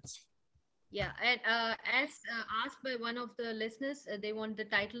 15 minutes. Yeah, and as asked by one of the listeners, they want the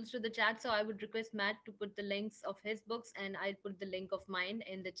titles to the chat, so I would request Matt to put the links of his books, and I'll put the link of mine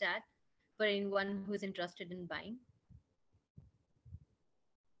in the chat for anyone who's interested in buying.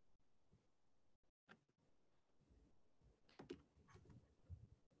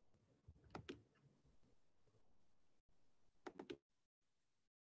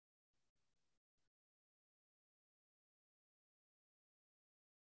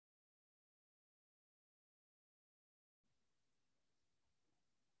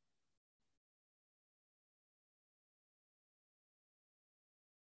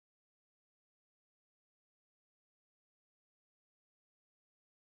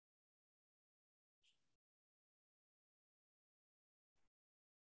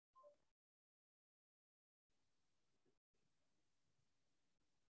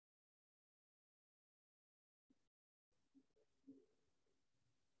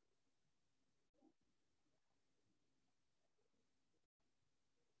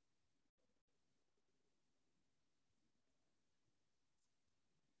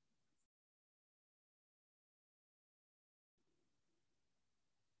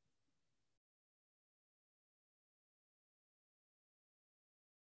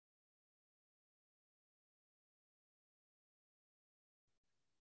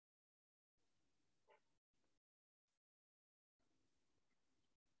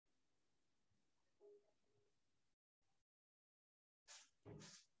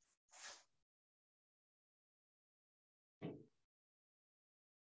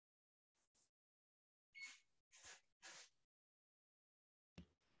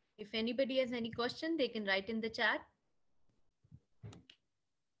 If anybody has any question, they can write in the chat.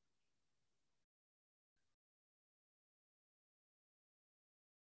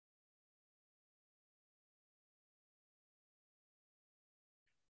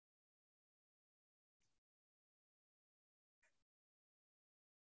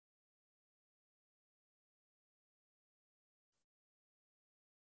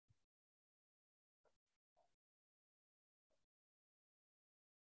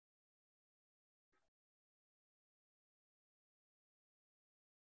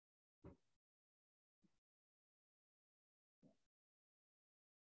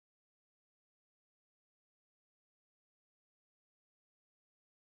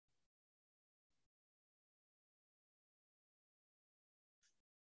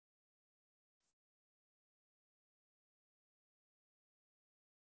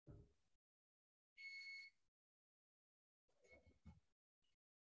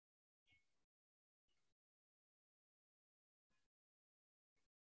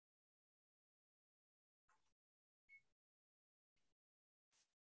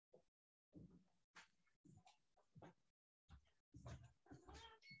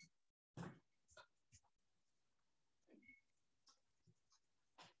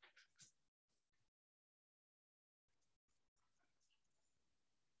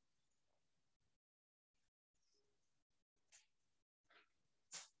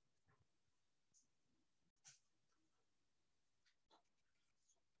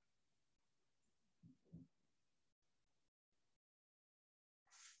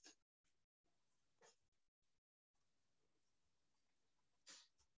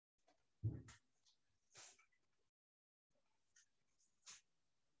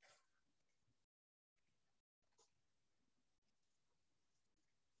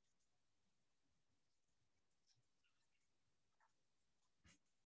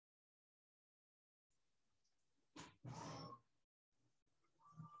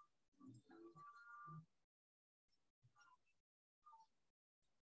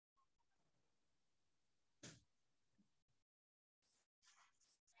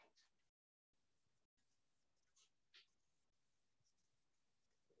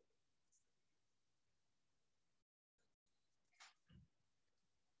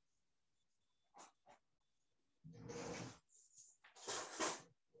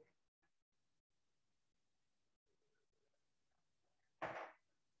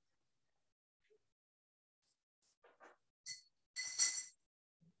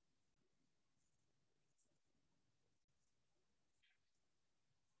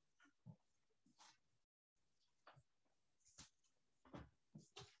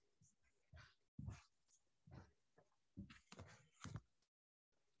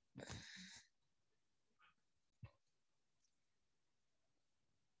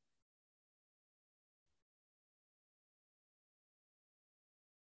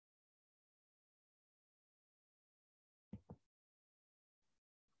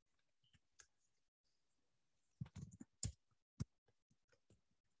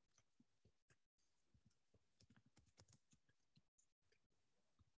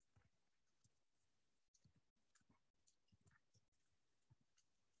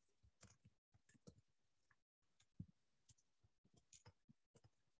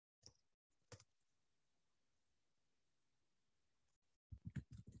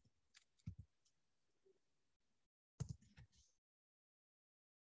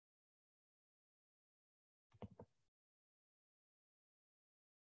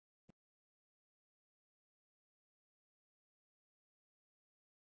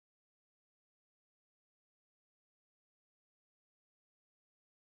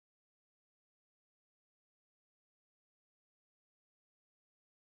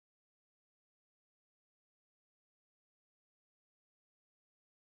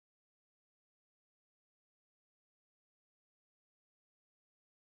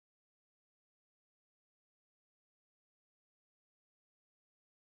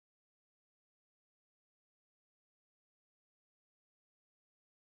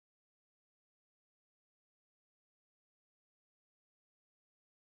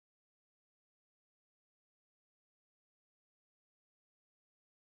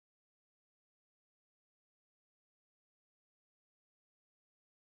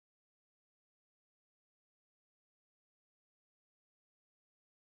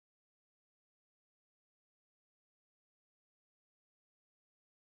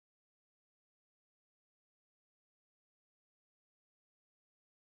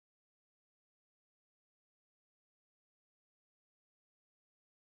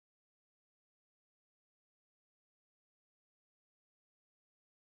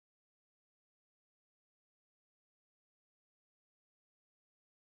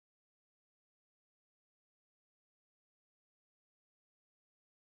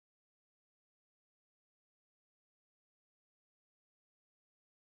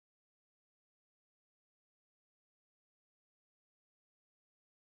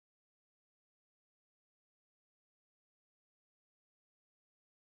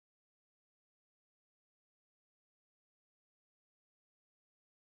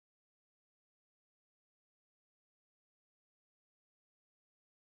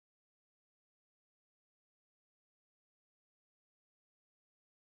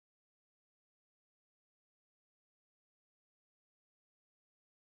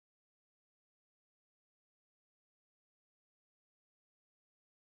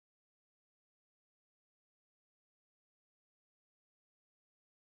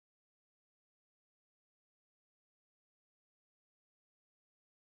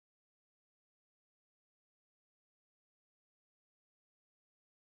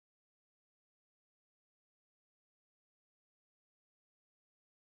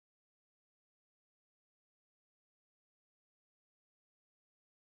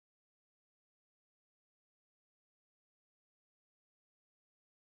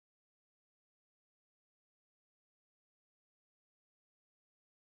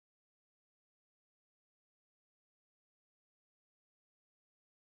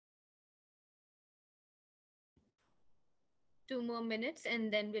 2 more minutes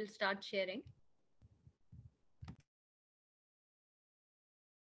and then we'll start sharing.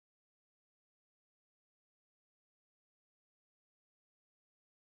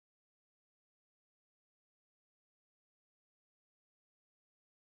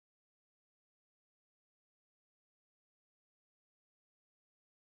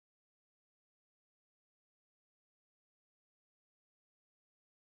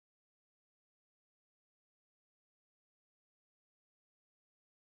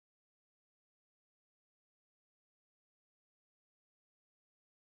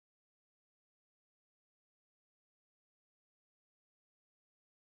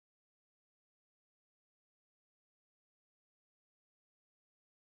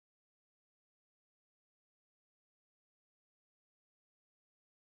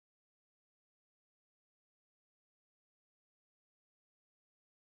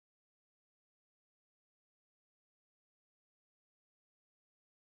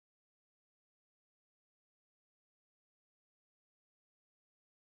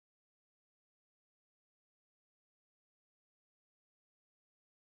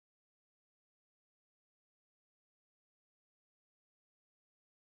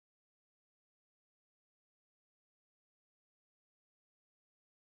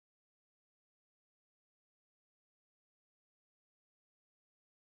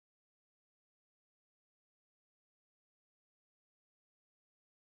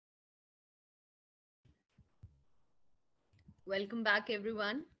 Welcome back,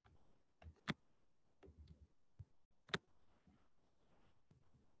 everyone.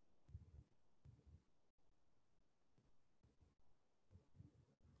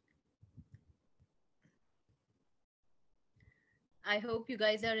 I hope you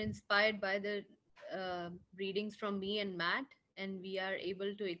guys are inspired by the readings from me and Matt, and we are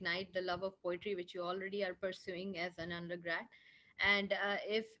able to ignite the love of poetry, which you already are pursuing as an undergrad. And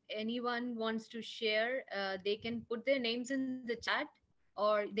if anyone wants to share, they can put their names in the chat,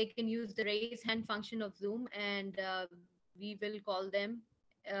 or they can use the raise hand function of Zoom, and we will call them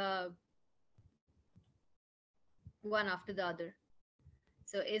uh, one after the other.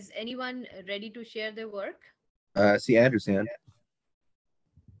 So, is anyone ready to share their work? See Andrew's hand.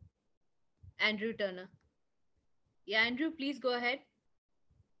 Andrew Turner. Yeah, Andrew, please go ahead.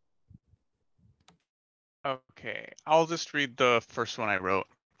 Okay, I'll just read the first one I wrote.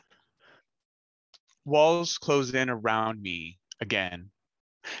 Walls close in around me again.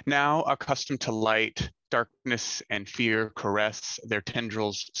 Now accustomed to light, darkness and fear caress their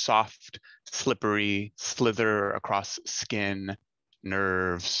tendrils soft, slippery, slither across skin,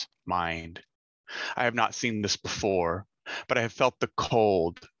 nerves, mind. I have not seen this before, but I have felt the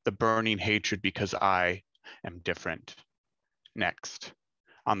cold, the burning hatred because I am different. Next,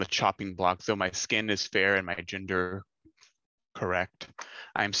 on the chopping block, though my skin is fair and my gender correct,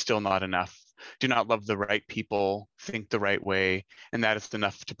 I am still not enough. Do not love the right people, think the right way, and that is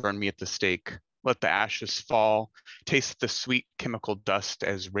enough to burn me at the stake. Let the ashes fall, taste the sweet chemical dust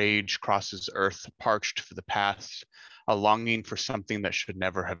as rage crosses earth, parched for the past, a longing for something that should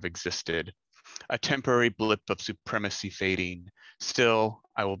never have existed. A temporary blip of supremacy fading. Still,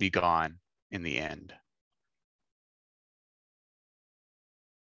 I will be gone in the end.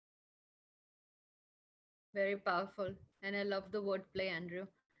 Very powerful. And I love the wordplay, Andrew.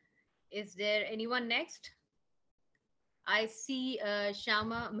 Is there anyone next? I see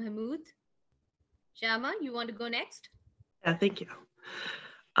Shama Mahmood. Shama, you want to go next? Yeah, thank you.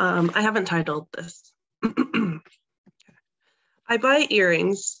 I haven't titled this. I buy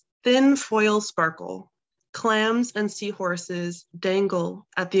earrings, thin foil sparkle. Clams and seahorses dangle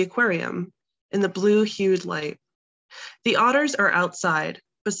at the aquarium in the blue-hued light. The otters are outside,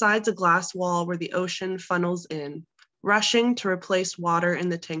 besides a glass wall where the ocean funnels in, rushing to replace water in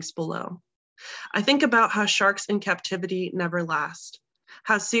the tanks below. I think about how sharks in captivity never last,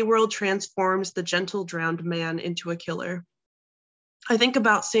 how SeaWorld transforms the gentle drowned man into a killer. I think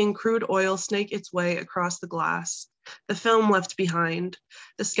about seeing crude oil snake its way across the glass, the film left behind,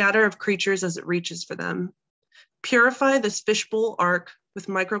 the scatter of creatures as it reaches for them. Purify this fishbowl arc with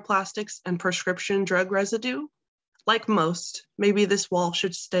microplastics and prescription drug residue? Like most, maybe this wall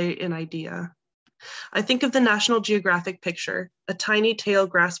should stay an idea. I think of the National Geographic picture, a tiny tail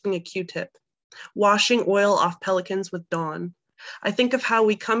grasping a Q-tip, washing oil off pelicans with dawn. I think of how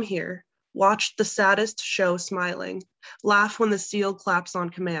we come here, watch the saddest show smiling, laugh when the seal claps on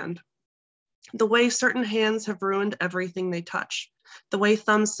command. The way certain hands have ruined everything they touch, the way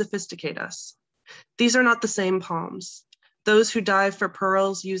thumbs sophisticate us. These are not the same palms. Those who dive for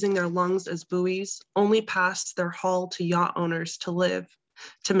pearls using their lungs as buoys only passed their haul to yacht owners to live,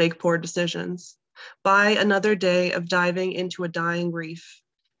 to make poor decisions. By another day of diving into a dying reef,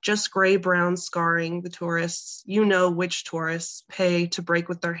 just gray-brown scarring the tourists. You know which tourists pay to break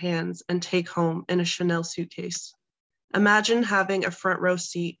with their hands and take home in a Chanel suitcase. Imagine having a front row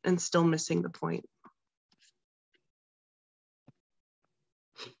seat and still missing the point.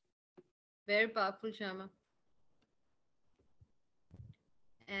 Very powerful, Shama.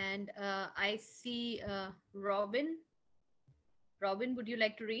 And I see Robin. Robin, would you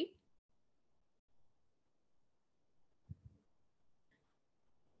like to read?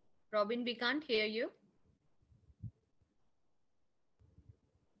 Robin, we can't hear you.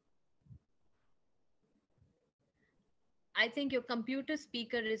 I think your computer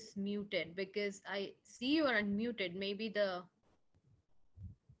speaker is muted because I see you are unmuted. Maybe the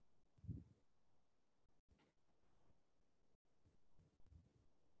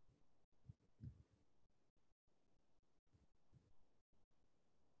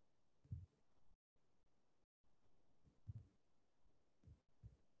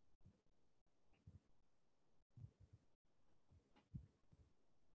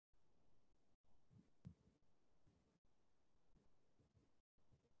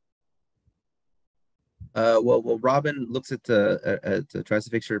Well, Robin looks at tries to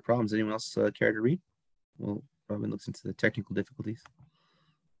fix her problems. Anyone else care to read? Well, Robin looks into the technical difficulties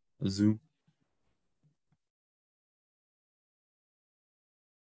of Zoom.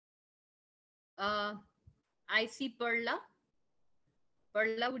 I see Perla.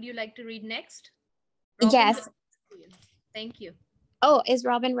 Perla, would you like to read next? Robin, Yes. Thank you. Oh, is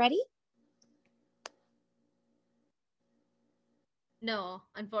Robin ready? No,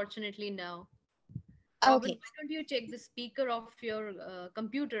 unfortunately, no. Robin, Okay. why don't you check the speaker of your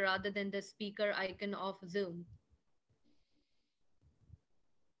computer rather than the speaker icon of Zoom?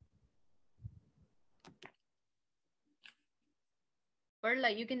 Perla,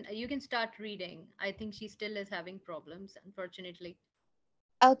 you can start reading. I think she still is having problems, unfortunately.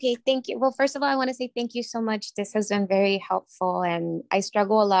 Okay, thank you. Well, first of all, I want to say thank you so much. This has been very helpful, and I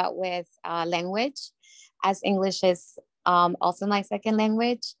struggle a lot with language, as English is also my second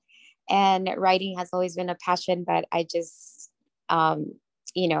language, and writing has always been a passion, but I just,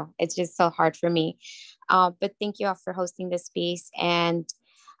 it's just so hard for me. But thank you all for hosting this space. And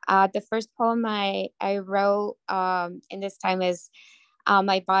the first poem I wrote in this time is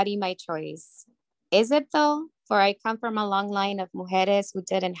My Body, My Choice. Is it though? For I come from a long line of mujeres who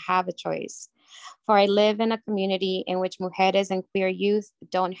didn't have a choice. For I live in a community in which mujeres and queer youth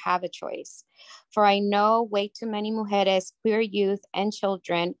don't have a choice. For I know way too many mujeres, queer youth, and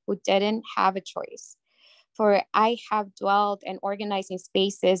children who didn't have a choice. For I have dwelled and organized in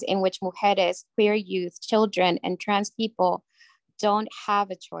spaces in which mujeres, queer youth, children, and trans people don't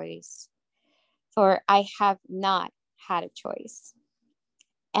have a choice. For I have not had a choice.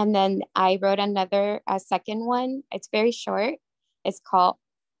 And then I wrote a second one. It's very short. It's called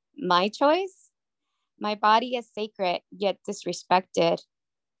My Choice. My body is sacred, yet disrespected.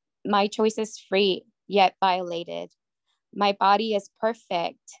 My choice is free, yet violated. My body is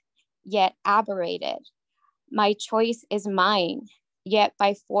perfect, yet aberrated. My choice is mine, yet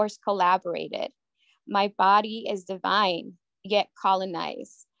by force collaborated. My body is divine, yet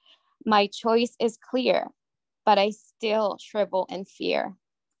colonized. My choice is clear, but I still shrivel in fear.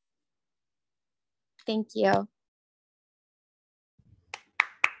 Thank you.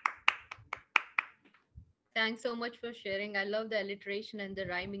 Thanks so much for sharing. I love the alliteration and the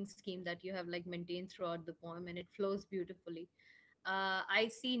rhyming scheme that you have like maintained throughout the poem, and it flows beautifully.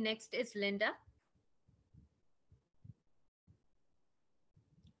 I see next is Linda.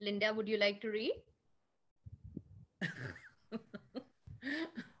 Linda, would you like to read?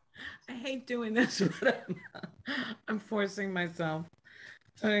 I hate doing this, but I'm forcing myself.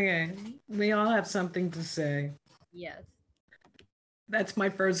 Okay, we all have something to say. Yes. That's my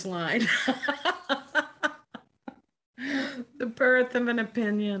first line. The birth of an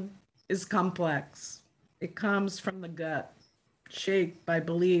opinion is complex. It comes from the gut, shaped by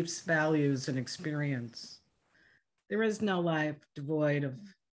beliefs, values, and experience. There is no life devoid of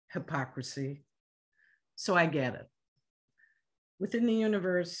hypocrisy. So I get it. Within the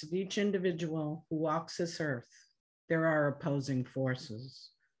universe of each individual who walks this earth, there are opposing forces.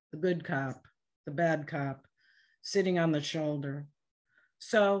 The good cop, the bad cop, sitting on the shoulder.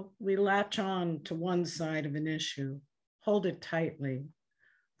 So we latch on to one side of an issue, hold it tightly,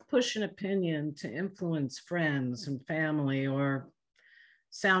 push an opinion to influence friends and family, or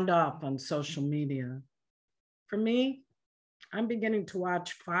sound off on social media. For me, I'm beginning to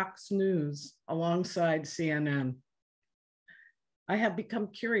watch Fox News alongside CNN. I have become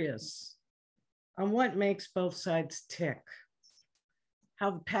curious on what makes both sides tick. how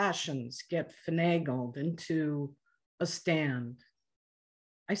the passions get finagled into a stand.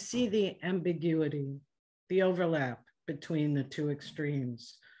 I see the ambiguity, the overlap between the two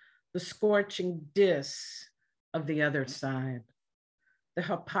extremes, the scorching diss of the other side, the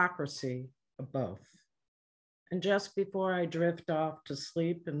hypocrisy of both. And just before I drift off to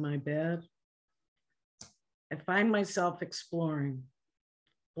sleep in my bed, I find myself exploring,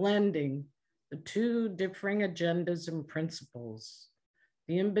 blending the two differing agendas and principles.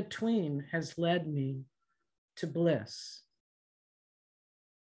 The in-between has led me to bliss.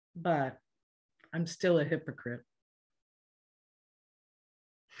 But I'm still a hypocrite.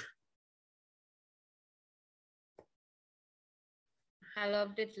 I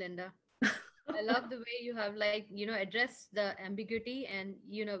loved it, Linda. I love the way you have, like, addressed the ambiguity and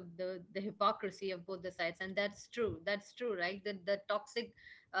the hypocrisy of both the sides, and that's true. That's true, right? The toxic,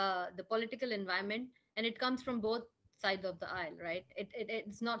 the political environment, and it comes from both sides of the aisle, right?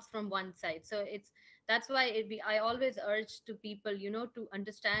 It's not from one side. So that's why I always urge to people, to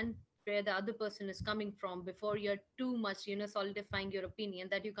understand where the other person is coming from before you're too much, solidifying your opinion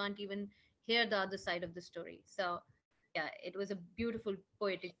that you can't even hear the other side of the story. So yeah, it was a beautiful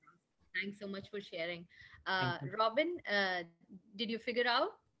poetic. Thanks so much for sharing. Robin, did you figure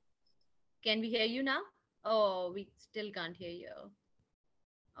out? Can we hear you now? Oh, we still can't hear you.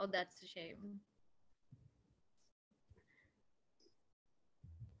 Oh, that's a shame.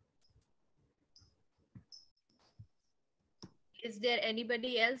 Is there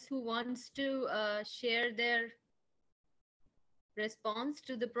anybody else who wants to share their response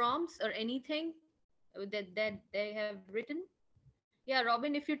to the prompts or anything that they have written? Yeah,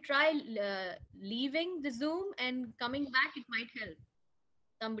 Robin, if you try leaving the Zoom and coming back, it might help.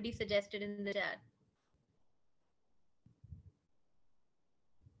 Somebody suggested in the chat.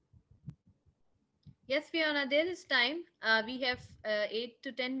 Yes, Fiona, there is time. We have 8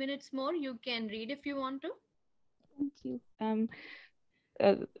 to 10 minutes more. You can read if you want to. Thank you.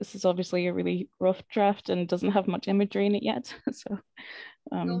 This is obviously a really rough draft and doesn't have much imagery in it yet. So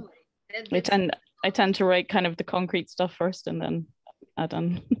I tend to write kind of the concrete stuff first and then add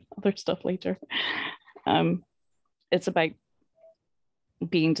on other stuff later. It's about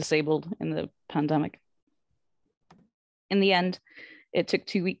being disabled in the pandemic. In the end, it took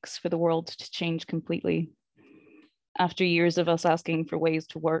 2 weeks for the world to change completely. After years of us asking for ways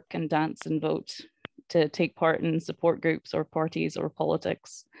to work and dance and vote, to take part in support groups or parties or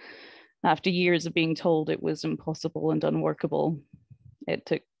politics, after years of being told it was impossible and unworkable, it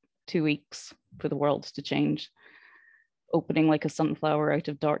took 2 weeks for the world to change, opening like a sunflower out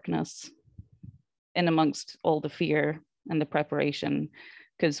of darkness. In amongst all the fear and the preparation,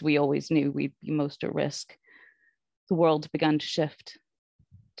 because we always knew we'd be most at risk, the world began to shift,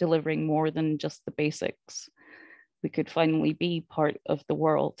 delivering more than just the basics. We could finally be part of the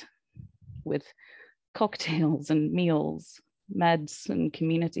world with cocktails and meals, meds and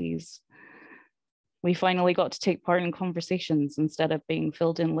communities. We finally got to take part in conversations instead of being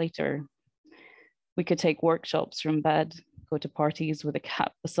filled in later. We could take workshops from bed, go to parties with a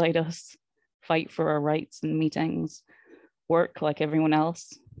cat beside us, fight for our rights in meetings, work like everyone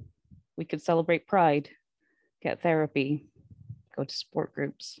else. We could celebrate Pride, get therapy, go to support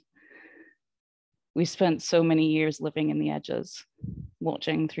groups. We spent so many years living in the edges,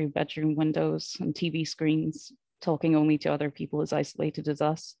 watching through bedroom windows and TV screens, talking only to other people as isolated as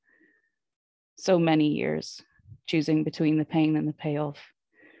us. So many years, choosing between the pain and the payoff.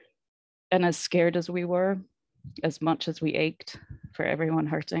 And as scared as we were, as much as we ached for everyone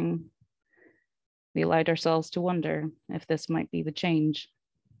hurting, we allowed ourselves to wonder if this might be the change.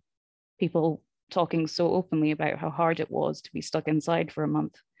 People talking so openly about how hard it was to be stuck inside for a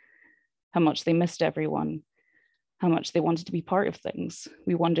month, how much they missed everyone, how much they wanted to be part of things.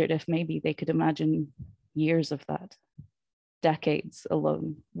 We wondered if maybe they could imagine years of that, decades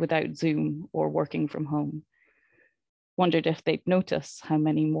alone without Zoom or working from home. Wondered if they'd notice how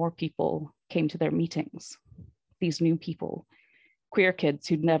many more people came to their meetings. These new people, queer kids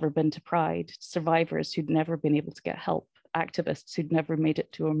who'd never been to Pride, survivors who'd never been able to get help, activists who'd never made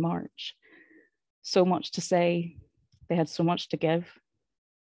it to a march. So much to say, they had so much to give.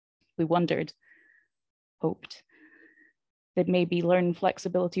 We wondered, hoped, that maybe learned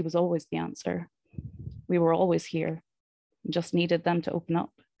flexibility was always the answer. We were always here, just needed them to open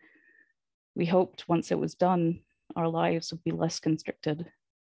up. We hoped once it was done, our lives would be less constricted.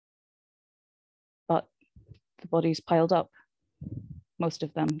 But the bodies piled up, most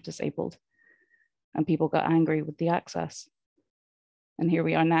of them disabled, and people got angry with the access. And here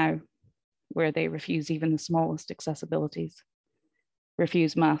we are now, where they refuse even the smallest accessibilities,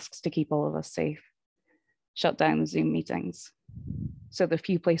 refuse masks to keep all of us safe, shut down the Zoom meetings. So the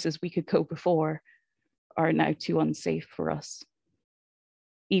few places we could go before are now too unsafe for us.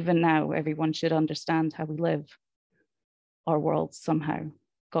 Even now, everyone should understand how we live. Our world somehow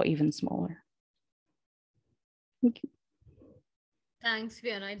got even smaller. Thank you. Thanks,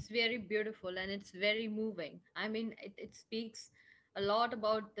 Fiona. It's very beautiful and it's very moving. I mean, it speaks a lot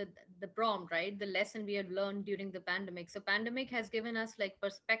about the prompt, right? The lesson we have learned during the pandemic. So pandemic has given us like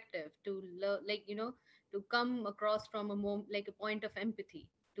perspective to like, you know, to come across from a like a point of empathy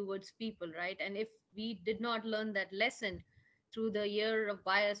towards people, right? And if we did not learn that lesson through the year of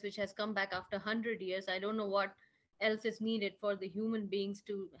virus, which has come back after 100 years, I don't know what else is needed for the human beings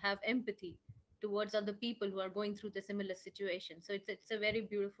to have empathy towards other people who are going through the similar situation. So it's a very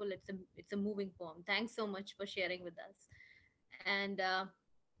beautiful, it's a moving poem. Thanks so much for sharing with us. And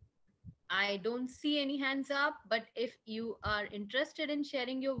I don't see any hands up, but if you are interested in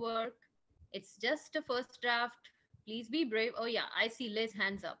sharing your work, it's just a first draft. Please be brave. Oh yeah, I see Liz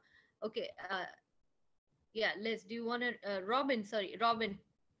hands up. Okay, yeah, Liz, do you want to? Robin, sorry, Robin,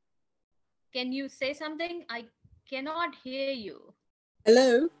 can you say something? I cannot hear you.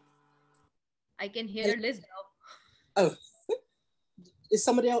 Hello. I can hear Liz now. Oh, is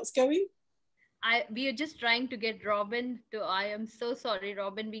somebody else going? We are just trying to get Robin to. I am so sorry,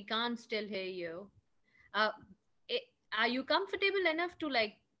 Robin. We can't still hear you. Uh, are you comfortable enough to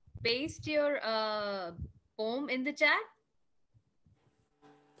like paste your poem in the chat?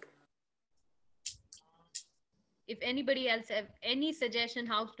 If anybody else have any suggestion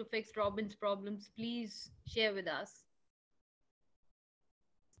how to fix Robin's problems, please share with us.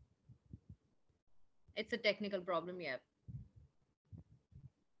 It's a technical problem, yeah.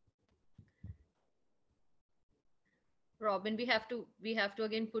 Robin, we have to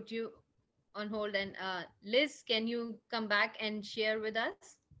again put you on hold. And Liz, can you come back and share with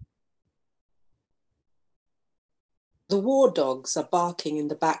us? The war dogs are barking in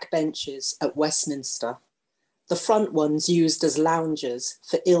the back benches at Westminster. The front ones used as loungers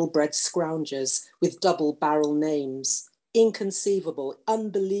for ill-bred scroungers with double barrel names. Inconceivable,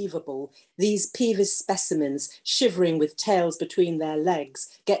 unbelievable, these peevish specimens shivering with tails between their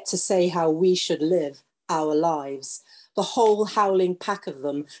legs get to say how we should live our lives. The whole howling pack of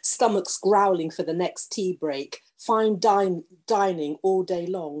them, stomachs growling for the next tea break, fine dining all day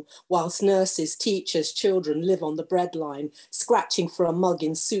long, whilst nurses, teachers, children live on the breadline, scratching for a mug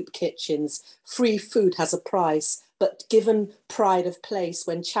in soup kitchens. Free food has a price, but given pride of place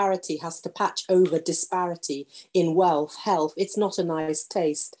when charity has to patch over disparity in wealth, health, it's not a nice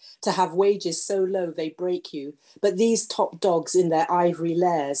taste to have wages so low they break you. But these top dogs in their ivory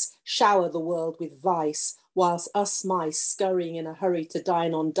lairs shower the world with vice, whilst us mice scurrying in a hurry to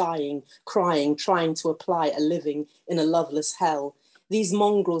dine on dying, crying, trying to apply a living in a loveless hell. These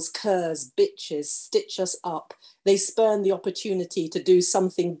mongrels, curs, bitches, stitch us up. They spurn the opportunity to do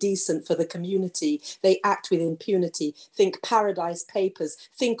something decent for the community. They act with impunity, think Paradise Papers,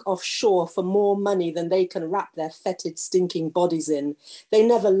 think offshore for more money than they can wrap their fetid, stinking bodies in. They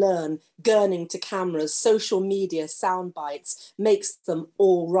never learn, gurning to cameras, social media, sound bites, makes them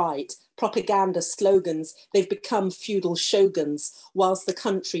all right. Propaganda slogans, they've become feudal shoguns, whilst the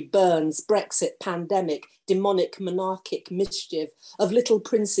country burns, Brexit, pandemic, demonic, monarchic mischief of little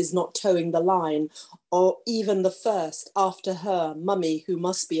princes not towing the line, or even the first, after her, mummy who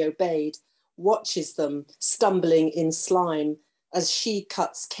must be obeyed, watches them stumbling in slime as she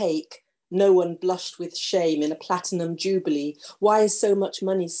cuts cake. No one blushed with shame in a platinum jubilee. Why is so much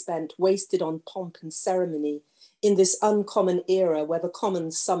money spent, wasted on pomp and ceremony? In this uncommon era where the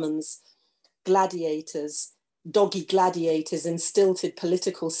common summons gladiators, doggy gladiators in stilted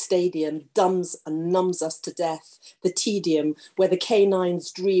political stadium, dumbs and numbs us to death. The tedium where the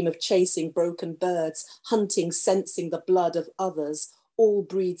canines dream of chasing broken birds, hunting, sensing the blood of others, all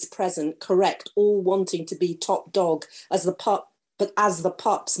breeds present, correct, all wanting to be top dog, as the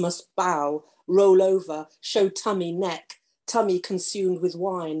pups must bow, roll over, show tummy, neck, tummy consumed with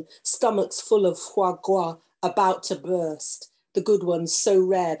wine, stomachs full of foie gras about to burst. The good ones so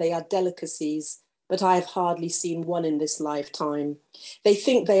rare they are delicacies, but I have hardly seen one in this lifetime. They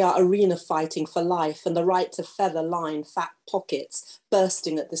think they are arena fighting for life and the right to feather line fat pockets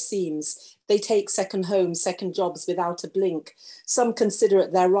bursting at the seams. They take second homes, second jobs without a blink. Some consider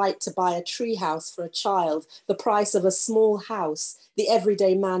it their right to buy a tree house for a child, the price of a small house the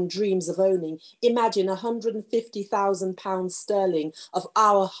everyday man dreams of owning. Imagine £150,000 sterling of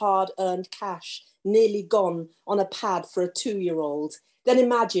our hard-earned cash, nearly gone on a pad for a 2-year-old. Then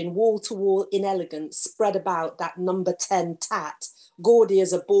imagine wall-to-wall inelegance spread about that number 10 tat, gaudy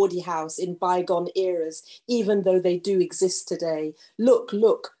as a bawdy house in bygone eras, even though they do exist today. Look,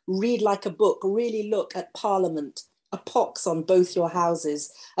 read like a book, really look at Parliament. a pox on both your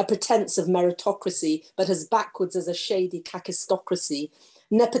houses, a pretense of meritocracy, but as backwards as a shady kakistocracy.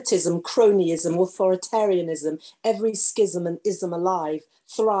 Nepotism, cronyism, authoritarianism, every schism and ism alive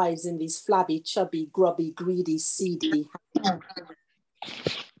thrives in these flabby, chubby, grubby, greedy, seedy.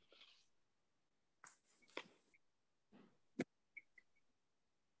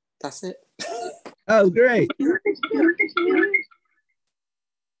 That's it. Oh, great.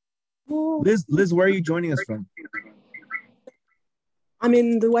 Liz, where are you joining us from? I'm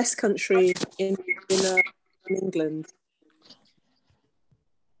in the West Country in England.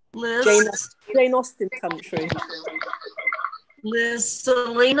 Liz, Jane Austen country. Liz,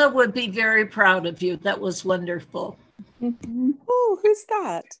 Selena would be very proud of you. That was wonderful. Oh, who's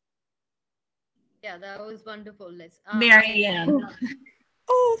that? Yeah, that was wonderful, Liz. Marianne.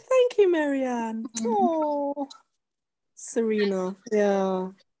 Oh, thank you, Marianne. Oh, Serena. Yeah,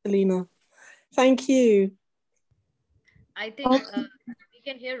 Selena. Thank you. I think we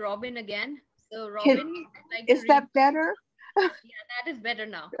can hear Robin again. So Robin, is that better? Yeah, that is better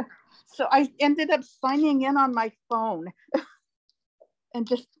now. So I ended up signing in on my phone and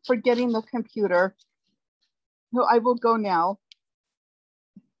just forgetting the computer. No, I will go now.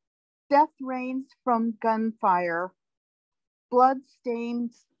 Death rains from gunfire. Blood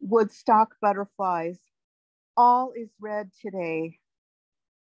stains Woodstock butterflies. All is red today.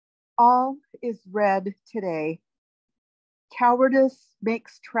 All is red today. Cowardice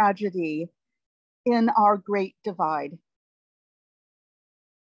makes tragedy in our great divide.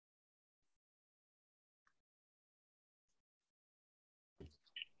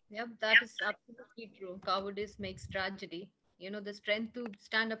 Yep, that is absolutely true. Cowardice makes tragedy. You know, the strength to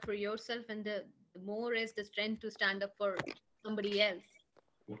stand up for yourself, and the more is the strength to stand up for somebody else.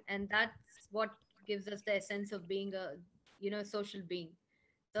 And that's what gives us the essence of being a, social being.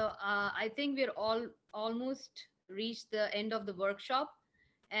 So I think we're all almost reached the end of the workshop.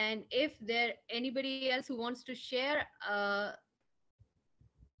 And if there anybody else who wants to share, I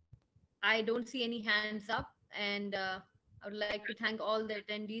don't see any hands up. And I would like to thank all the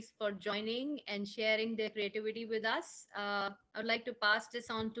attendees for joining and sharing their creativity with us. I would like to pass this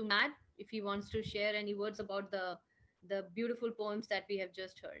on to Matt if he wants to share any words about the beautiful poems that we have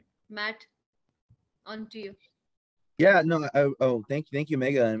just heard. Matt, on to you. Yeah, no, thank you,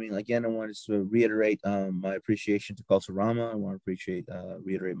 Megha. I mean, again, I wanted to reiterate my appreciation to Culturama. I want to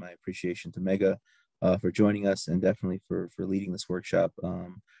reiterate my appreciation to Megha for joining us, and definitely for leading this workshop.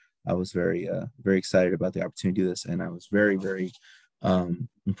 I was very excited about the opportunity to do this, and I was very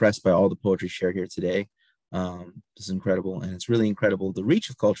impressed by all the poetry shared here today. This is incredible, and it's really incredible the reach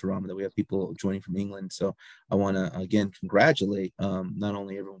of Culturama, that we have people joining from England. So I want to again congratulate not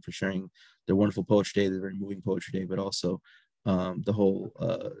only everyone for sharing their wonderful poetry day, their very moving poetry day, but also the whole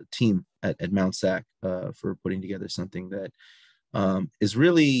team at Mount SAC for putting together something that is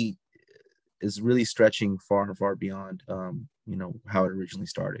really stretching far and far beyond how it originally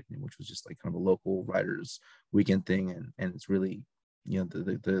started, which was just like kind of a local writers weekend thing, and it's really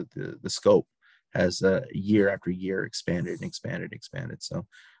the scope has year after year expanded. So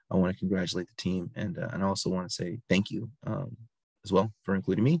I want to congratulate the team, and I also want to say thank you as well for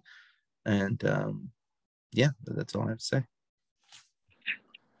including me, and yeah, that's all I have to say.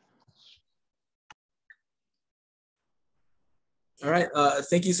 All right.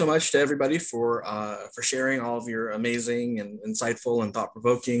 Thank you so much to everybody for sharing all of your amazing and insightful and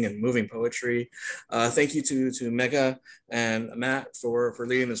thought-provoking and moving poetry. Thank you to Megha and Matt for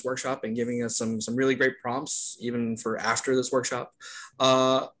leading this workshop and giving us some really great prompts, even for after this workshop.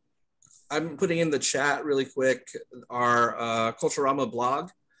 I'm putting in the chat really quick our Culturama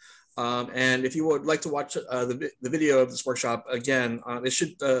blog. And if you would like to watch the video of this workshop again, it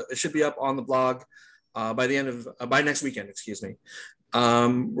should be up on the blog by next weekend, excuse me.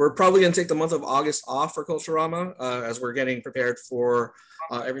 We're probably going to take the month of August off for Culturama as we're getting prepared for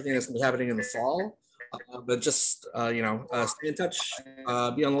everything that's going to be happening in the fall. But just stay in touch,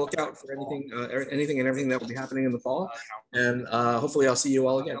 be on the lookout for anything and everything that will be happening in the fall. And hopefully I'll see you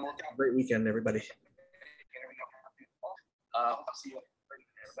all again. Have a great weekend, everybody.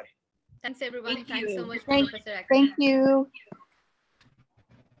 Thanks, everyone. Thanks so much, Thank Professor Ackman. Thank you.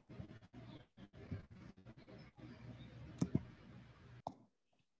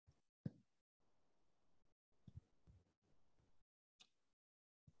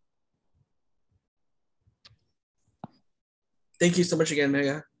 Thank you so much again,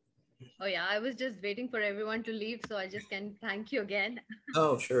 Megha. Oh yeah, I was just waiting for everyone to leave, so I just can thank you again.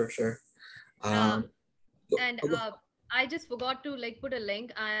 Oh, sure. I just forgot to put a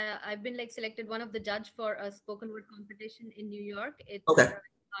link. I've been selected one of the judge for a spoken word competition in New York. It's okay.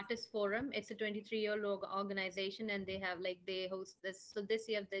 Artist Forum. It's a 23-year-old organization, and they host this. So this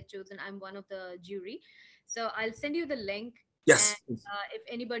year they've chosen. I'm one of the jury. So I'll send you the link. And Yes. if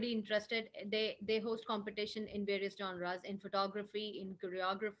anybody interested, they host competition in various genres, in photography, in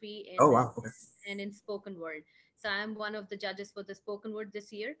choreography, Oh, wow. Okay. and in spoken word. So I'm one of the judges for the spoken word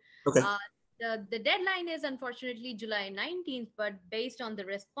this year. Okay. The deadline is unfortunately July 19th, but based on the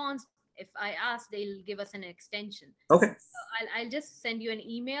response, if I ask, they'll give us an extension. Okay. So I'll just send you an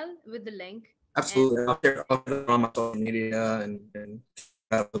email with the link. Absolutely. I'll share it on my social media and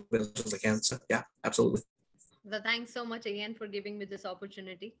as much as I can. So yeah, absolutely. So thanks so much again for giving me this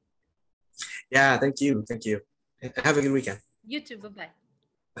opportunity. Yeah, thank you. Thank you. Have a good weekend. You too. Bye-bye.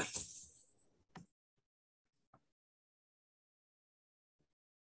 Bye.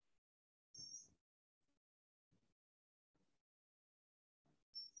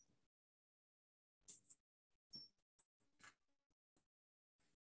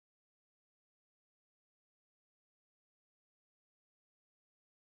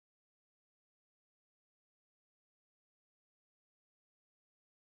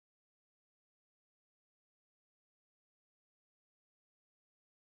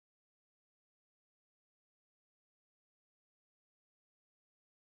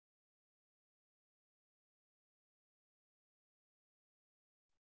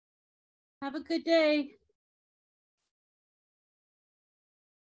 Have a good day.